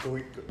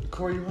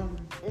 Corey, you hungry?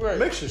 Right.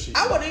 Make sure she.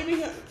 I wouldn't even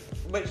hear,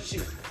 but she.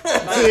 See?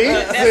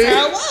 That's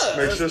how it was.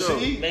 Make sure she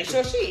eat. Make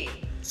sure she eat.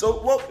 So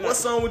what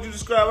song would you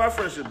describe our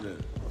friendship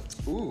then?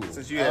 Ooh.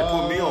 Since you had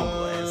put me on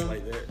blast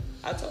like that.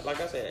 Like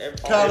I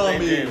said, Count on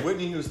me, Jam.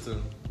 Whitney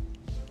Houston.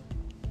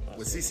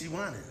 With CeCe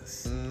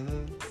Winans.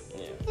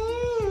 Yeah.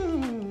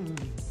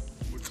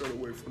 We'll turn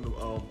away from the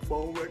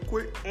phone right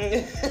quick.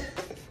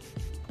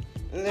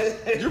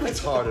 You're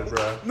retarded,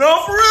 bro.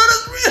 No, for real,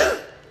 that's real.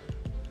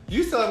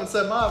 You still haven't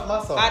said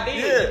my song. I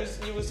did. Yeah.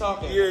 You was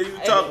talking. Yeah, you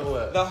was talking.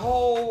 What? The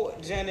whole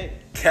Janet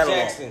Catalog.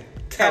 Jackson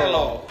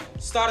catalog,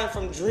 starting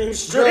from Dream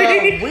Street.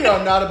 Girl, we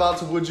are not about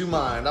to Would You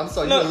Mind. I'm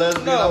sorry, you're a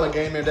lesbian, I'm a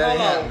gay man, that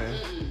ain't happening.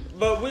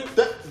 But we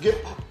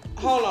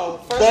hold on.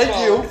 First Thank of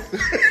all, you.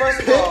 First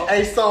of Pick all,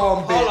 a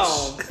song, bitch. hold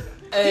on.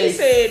 A He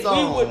said song.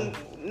 we wouldn't.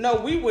 No,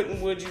 we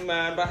wouldn't. Would you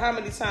mind? But how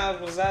many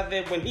times was I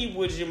there when he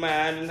would you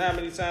mind, and how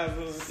many times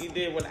was he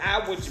there when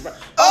I would you mind?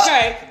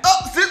 Okay.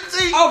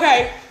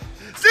 Okay.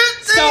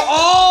 So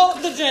all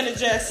the Janet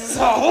Jackson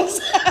songs,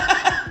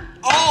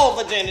 all all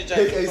the Janet Pick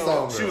Jackson a song.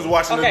 songs. She was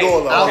watching Okay, the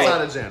door lock. okay.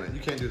 Outside of Janet. You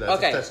can't do that.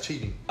 Okay. That's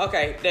cheating.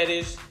 Okay, that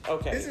is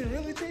okay. Is it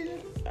really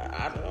cheating?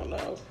 I don't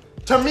know.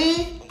 To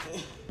me,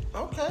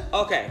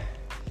 Okay.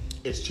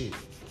 it's cheating.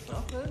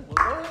 Okay. Well,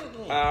 go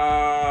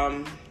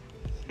ahead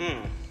then.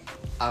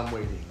 I'm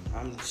waiting.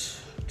 I'm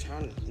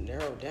trying to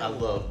narrow down. I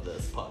love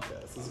this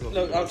podcast. This is gonna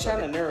Look, be I'm trying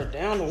to narrow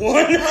down to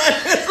one.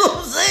 That's what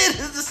I'm saying.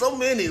 There's just so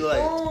many.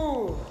 Like,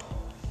 Ooh.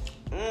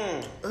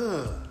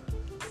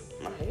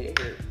 My head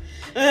hurt.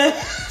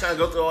 trying to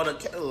go through all the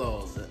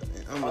catalogs and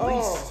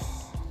unreleased.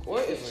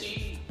 What is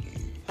it?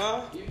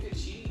 Huh? You could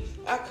cheat.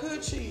 I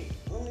could cheat.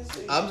 Let me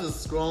see. I'm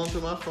just scrolling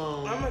through my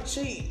phone. I'm gonna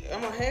cheat.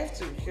 I'm gonna have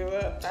to.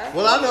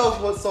 Well, I know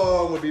what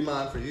song would be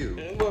mine for you.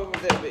 What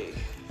would that be?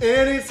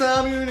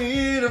 Anytime you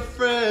need a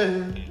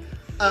friend,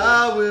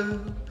 I will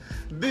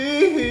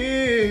be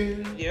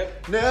here.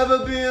 Yep.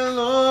 Never be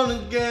alone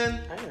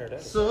again. I heard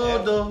that.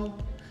 So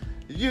don't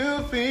you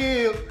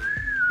feel?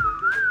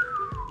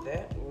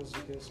 That was a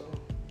good song.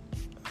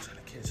 I'm trying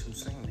to catch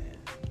who's singing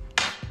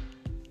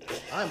that.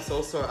 I'm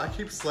so sorry. I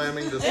keep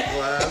slamming this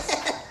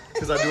glass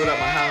because I do it at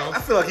my I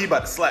house. feel like he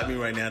about to slap me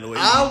right now the way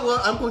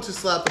I'm going to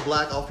slap the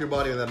black off your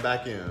body and then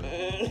back in.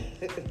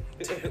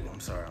 I'm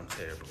sorry, I'm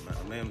terrible.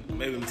 Man,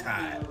 maybe I'm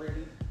tired.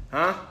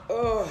 Huh?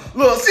 Oh.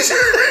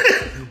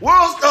 Look,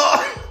 world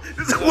star.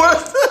 This is world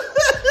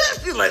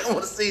star. She's like, I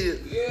want to see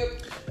this.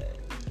 Yep.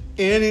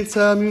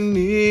 Anytime you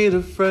need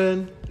a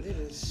friend,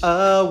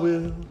 I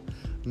will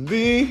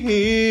be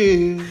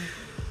here.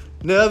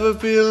 Never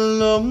feel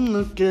alone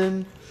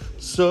again.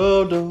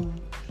 So don't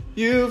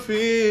you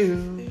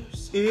feel?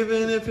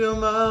 Even if you're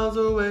miles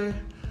away,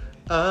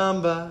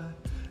 I'm by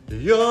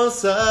your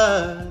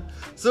side.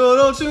 So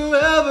don't you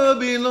ever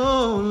be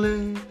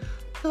lonely.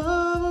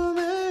 I will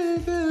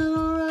make it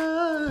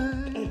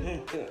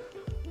alright.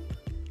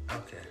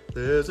 Okay.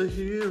 There's a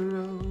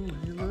hero when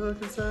you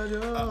look inside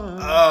your eyes.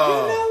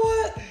 Oh. You know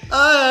what?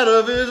 I had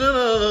a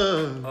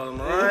vision of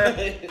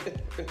Mariah.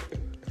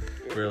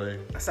 Really?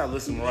 I stopped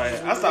listening to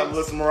Mariah. I stopped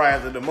listening to Mariah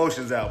after the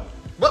Emotions album.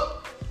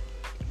 But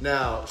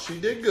now she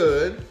did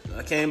good.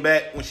 I came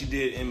back when she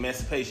did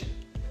Emancipation.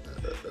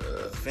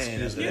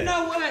 Fan after You that.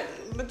 know what?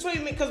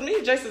 Between me, because me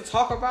and Jason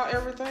talk about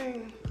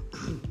everything.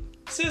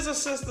 Scissor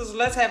Sisters,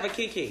 let's have a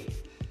kiki.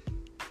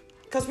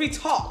 Because we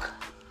talk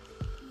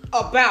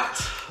about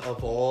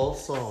Of all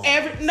songs.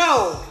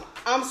 No,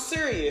 I'm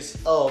serious.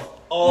 Of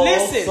all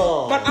Listen,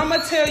 songs. but I'm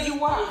going to tell you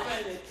why.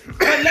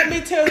 But let me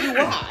tell you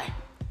why.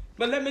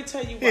 He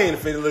ain't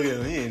offended. Look at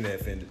him. He ain't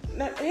that offended.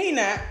 No, he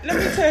not. Let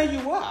me tell you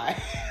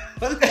why.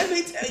 But let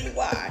me tell you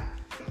why.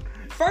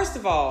 First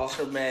of all,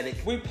 Traumatic.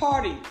 we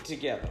partied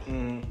together.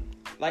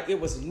 Like it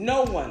was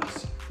no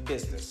one's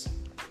business.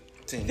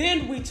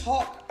 Then we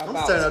talk about.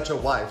 I'm staring at your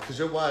wife because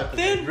your wife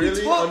Then is we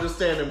really talk-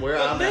 understanding where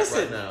But I'm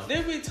listen, at right now.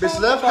 then we talk Bitch,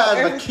 Left about Has a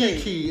everything.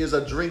 Kiki is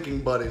a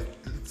drinking buddy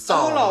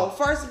song. Hold on.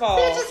 First of all,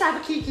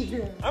 have a Kiki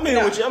girl. I'm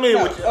here with you. I'm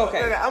here with you.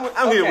 Okay.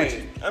 I'm here with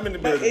you. I'm in the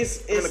But building.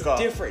 it's I'm in the car.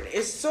 different.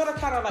 It's sort of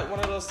kind of like one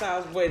of those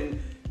times when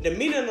the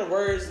meaning of the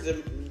words,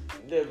 the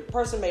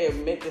person may have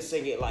meant to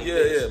sing it like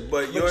this. Yeah.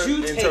 But your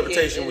you take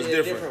interpretation it was in a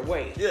different. different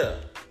way. Yeah.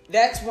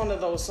 That's one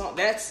of those songs.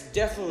 That's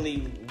definitely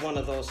one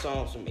of those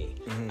songs for me.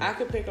 Mm-hmm. I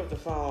could pick up the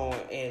phone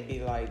and be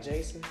like,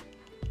 Jason,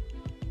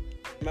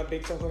 my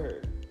big toe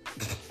hurt.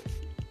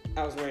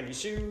 I was wearing these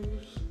shoes.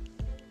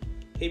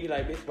 He'd be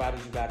like, bitch, why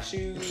did you buy the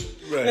shoes?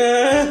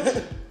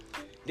 Right.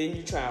 Then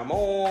you try them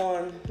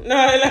on.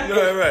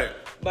 No, Right.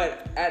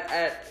 But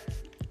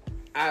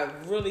I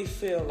really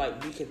feel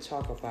like we could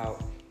talk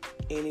about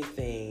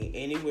anything,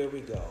 anywhere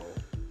we go,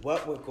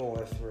 what we're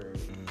going through.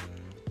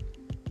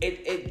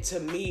 It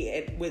to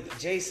me, with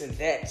Jason,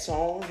 that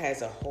song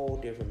has a whole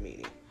different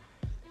meaning.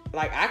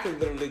 Like I could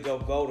literally go,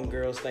 Golden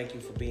Girls, thank you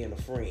for being a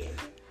friend.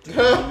 You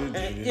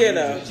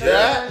know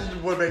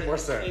That would make more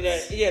sense.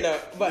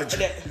 but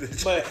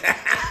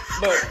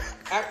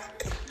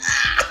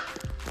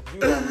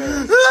you are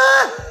married.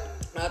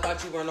 I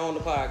thought you weren't on the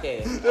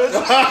podcast.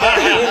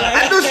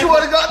 I knew she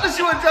wanted to go. I knew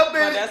she wanted to jump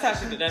But in. that's how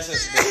she did. That's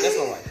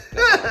my wife.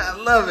 I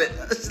love it.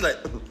 She's like,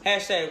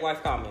 Hashtag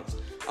wife comments.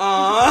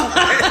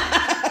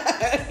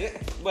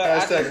 But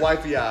Hashtag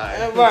wifey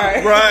eye.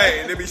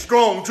 right. They be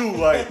strong too.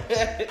 Like,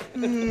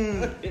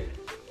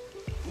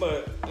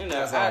 But you know,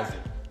 that's awesome.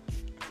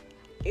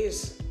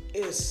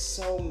 it's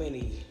so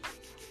many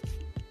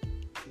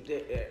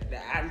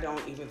that I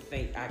don't even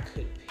think I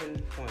could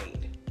pinpoint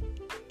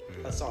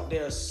a song.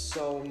 There are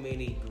so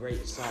many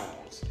great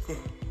songs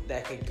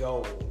that could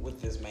go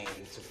with this man to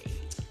me.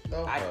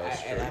 Oh, I you're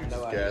know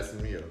just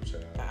gassing me up,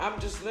 child. I'm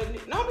just letting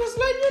you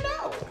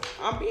know.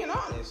 I'm being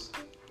honest.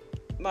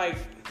 Like,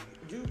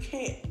 you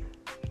can't.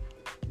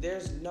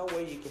 There's no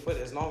way you can put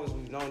it, as long as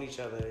we've known each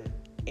other,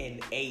 in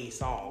a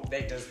song.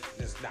 That just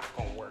not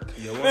gonna work.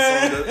 Yeah,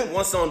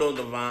 one song don't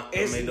define.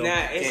 It's not.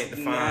 Can't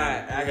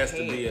define. It has to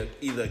be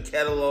either a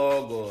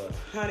catalog or.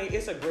 Honey,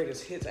 it's a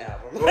greatest hits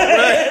album.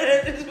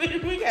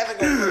 Right. we gotta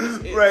go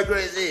greatest hits. Right,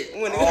 great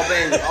it. All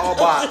bands, all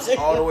box,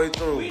 all the way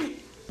through.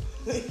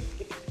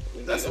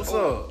 That's what's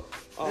up.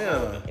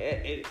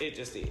 It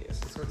just is.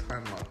 What's our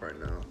time mark right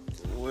now?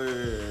 Well,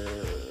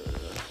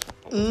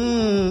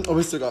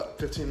 We still got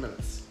 15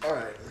 minutes. All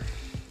right.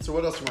 So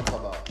what else do you want to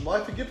talk about?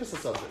 Life, give us a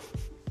subject.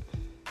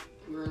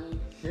 Really?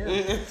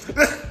 Yeah.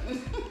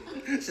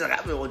 she's like,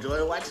 I've been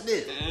enjoying watching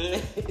this.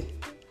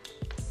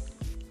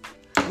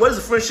 What does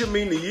a friendship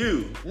mean to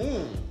you?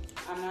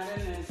 I'm not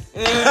in this.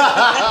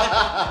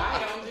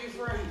 I don't do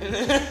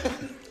friends.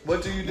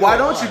 What do you do? Why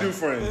don't you do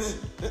friends?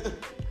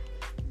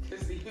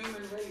 Because the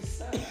human race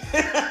sucks.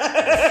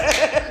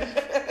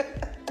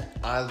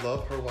 I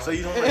love her wife. So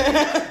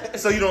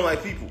you don't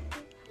like people?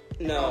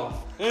 No.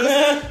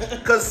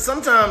 Because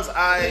sometimes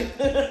I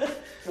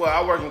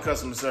work in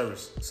customer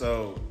service,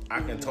 so I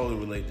can totally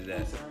relate to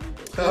that.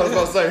 I was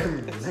about to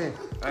say,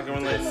 I can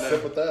relate to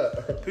sip that. with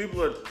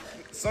that.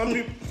 Some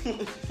people.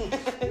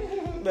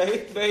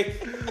 Babe.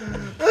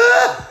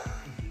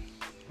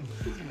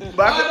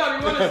 But I thought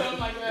you wanted something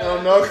like that.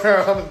 Oh no,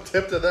 girl, I'm a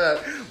tip to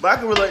that. But I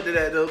can relate to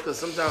that though, because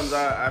sometimes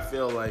I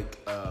feel like,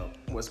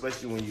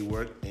 especially when you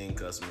work in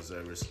customer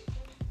service,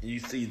 you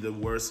see the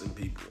worst in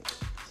people,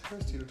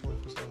 Where's Tito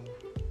 24/7?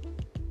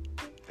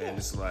 and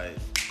it's like,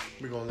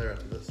 We're going there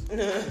after this.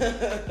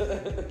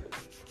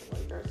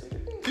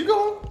 Keep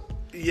going.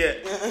 yeah,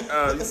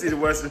 you see the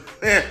worst.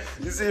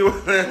 You see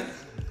the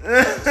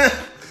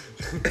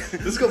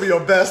This is gonna be your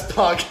best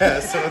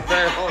podcast in a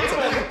very long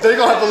time. They're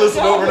gonna have to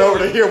listen over and over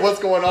to hear what's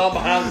going on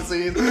behind the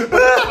scenes. We're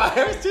talking about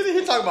Harris Titty,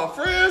 he talking about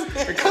friends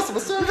and customer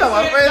service.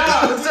 my friend,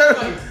 customer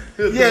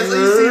service. Yeah, so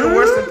you see the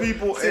worst in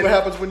people. See what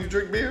happens when you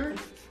drink beer?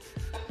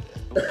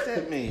 What's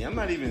that mean? I'm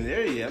not even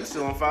there yet. I'm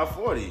still on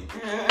 540.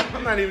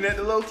 I'm not even at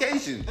the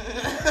location.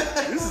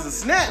 This is a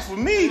snack for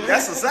me.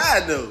 That's a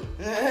side note.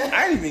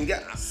 I ain't even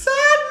got Side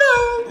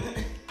note.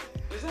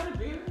 Is that a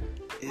beer?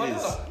 it.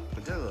 Modelo.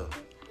 Modelo.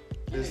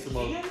 It's the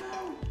most. Yeah, no.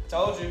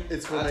 Told you.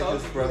 It's gonna I make told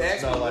his you. breath Ask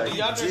smell me, like do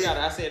y'all drink out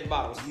of? I said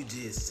bottles. You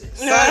did say.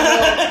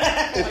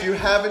 Side note, if you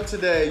haven't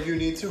today, you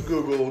need to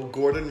Google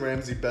Gordon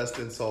Ramsay best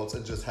insults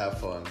and just have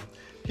fun.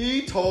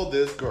 He told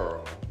this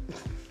girl,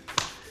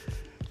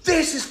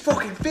 "This is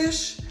fucking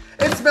fish.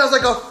 It smells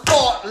like a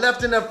fart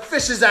left in a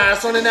fish's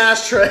ass on an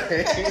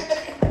ashtray."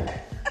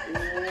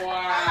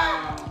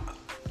 Wow.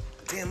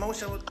 Damn, I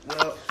wish I would.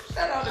 Well,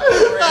 Shout out to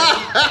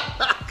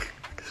Gordon.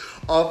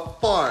 A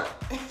fart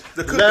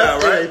the cookout,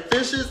 left right? in a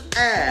fish's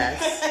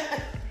ass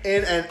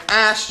in an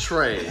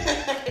ashtray.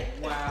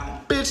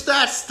 Wow. Bitch,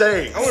 that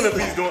stinks. I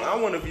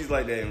wonder if he's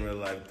like that in real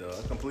life, though.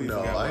 I completely No,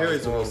 forgot I what hear was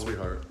he's a real going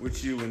sweetheart.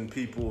 with you and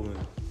people, and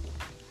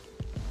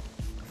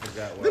I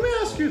forgot what. Let me I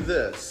was ask you going-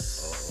 this.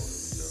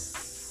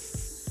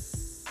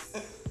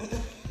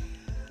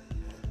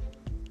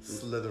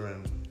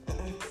 Slytherin.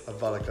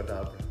 Avada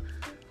Kedavra.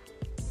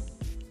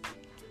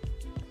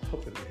 I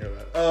hope they didn't hear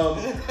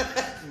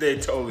that. They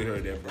totally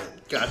heard that, bro.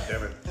 God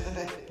damn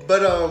it.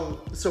 But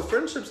so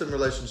friendships and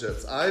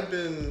relationships. I've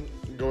been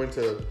going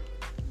to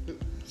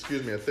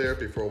a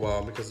therapy for a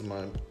while because of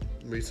my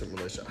recent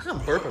relationship. I'm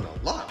burping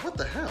a lot. What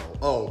the hell?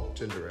 Oh,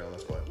 ginger ale,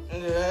 that's why.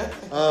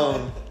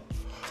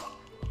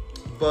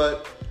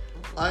 But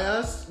I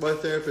asked my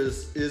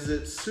therapist, is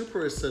it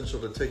super essential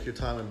to take your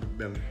time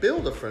and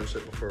build a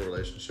friendship before a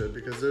relationship?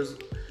 Because there's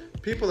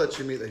people that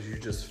you meet that you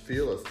just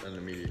feel an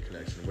immediate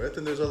connection with,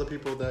 and there's other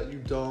people that you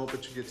don't,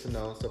 but you get to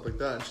know and stuff like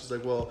that. And she's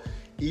like, well,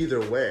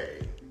 either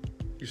way,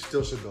 you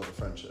still should build a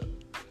friendship.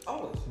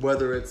 Always.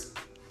 Whether it's,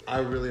 I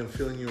really am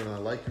feeling you and I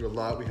like you a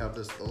lot, we have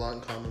this a lot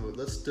in common, but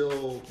let's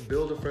still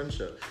build a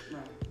friendship.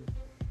 Right.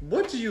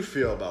 What do you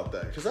feel about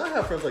that? Because I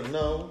have friends like,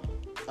 no.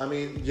 I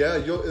mean, yeah,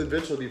 you'll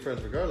eventually be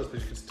friends regardless,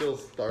 but you can still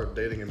start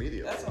dating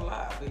immediately. That's a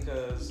lie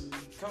because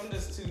come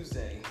this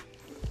Tuesday,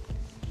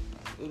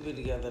 we've been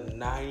together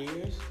 9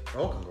 years.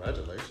 Oh,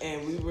 congratulations.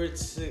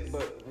 And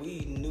but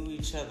we knew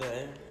each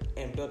other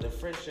and built a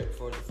friendship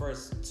for the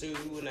first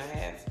 2.5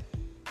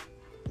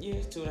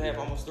 years, 2.5,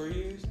 almost 3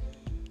 years.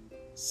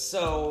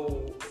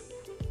 So,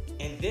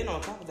 and then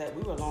on top of that,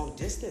 we were long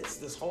distance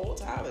this whole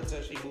time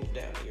until she moved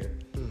down here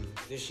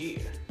this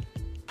year.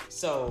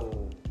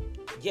 So,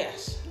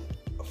 yes,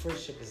 a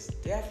friendship is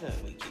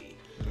definitely key.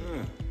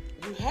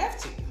 You have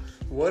to.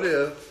 What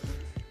if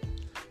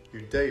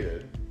you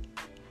dated,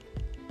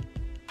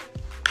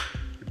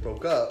 you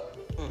broke up,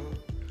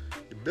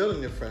 you're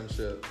building your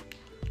friendship,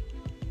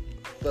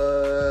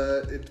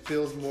 but it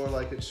feels more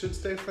like it should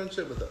stay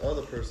friendship, but the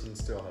other person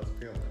still has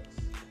feelings?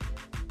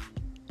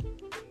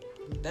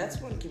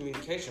 That's when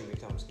communication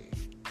becomes key.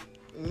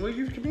 Well,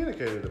 you've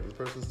communicated it, but the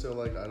person's still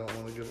like, I don't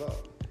want to give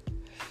up.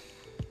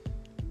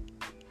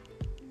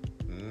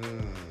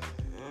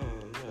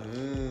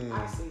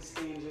 I say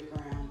stand your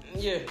ground.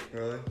 Yeah.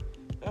 Really?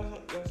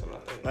 That's what I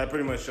think. Like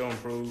pretty much show and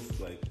prove,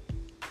 like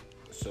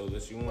show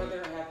that you want.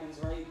 Whether it happens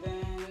right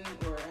then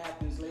or it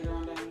happens later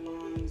on down the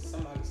line,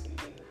 somebody's gonna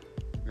get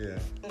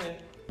hurt. Yeah.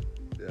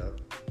 Yeah. Yeah.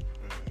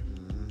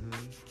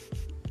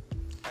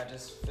 I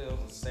just feel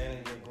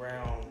standing your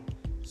ground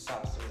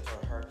stops them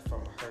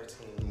from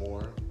hurting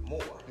More.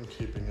 more. And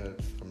keeping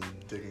it from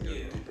digging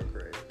a deeper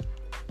grave.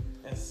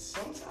 And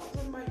sometimes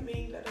it might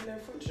mean letting their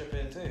friendship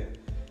in too.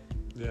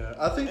 Yeah,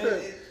 I think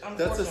that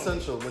That's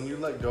essential. When you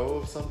let go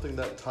of something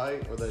that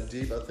tight or that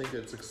deep, I think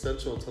it's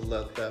essential to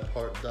let that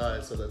part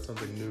die so that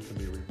something new can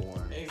be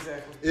reborn.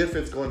 Exactly. If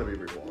it's going to be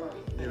reborn.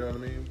 You know what I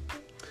mean?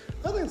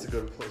 I think it's a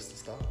good place to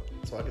stop.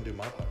 So I can do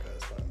my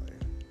podcast finally.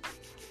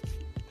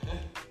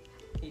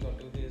 He gonna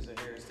do his at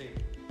Harris too.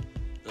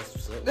 That's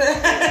what's up.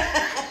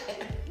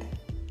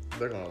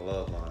 They're going to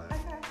love mine.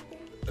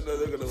 I know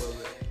they're gonna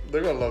love it.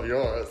 They're going to love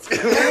yours. We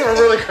were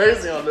really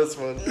crazy on this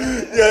one.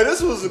 Yeah,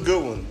 this was a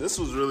good one. This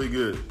was really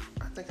good.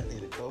 I think I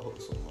need a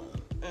co-host on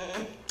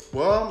mine.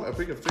 Well, if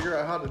we can figure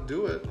out how to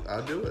do it,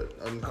 I'll do it.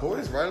 And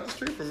Corey's right up the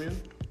street from you.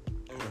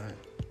 All right.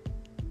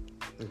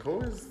 And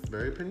Corey's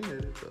very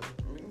opinionated, so.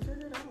 We can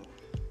figure it out.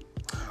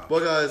 Well,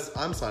 guys,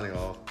 I'm signing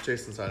off.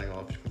 Jason's signing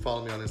off. You can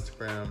follow me on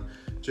Instagram,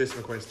 Jason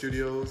and Corri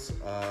Studios.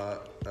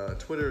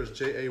 Twitter is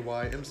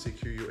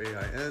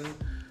JAYMCQUAIN.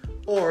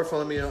 Or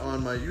follow me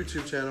on my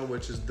YouTube channel,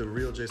 which is The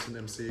Real Jason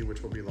MC,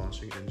 which will be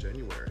launching in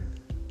January.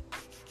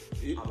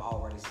 I'm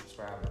already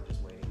subscribed. I'm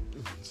just waiting.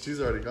 She's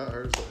already got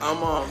hers. So.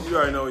 You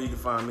already know where you can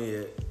find me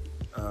at.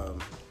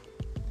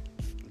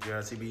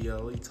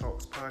 JRTBLE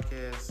Talks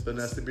Podcast.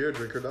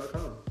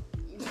 TheNastyBeerDrinker.com.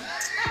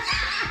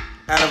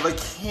 Out of a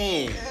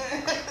can.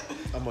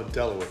 I'm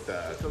Modelo with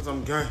that. Because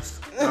I'm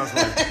gangster. With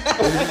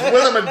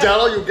a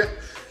Modelo, you get...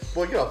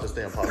 Boy, get off this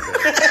damn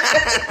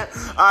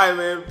podcast. All right,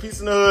 man.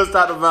 Peace in the hood.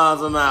 Stop the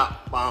vines. I'm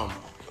out. Bomb.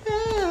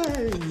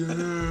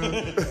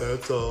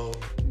 That's all.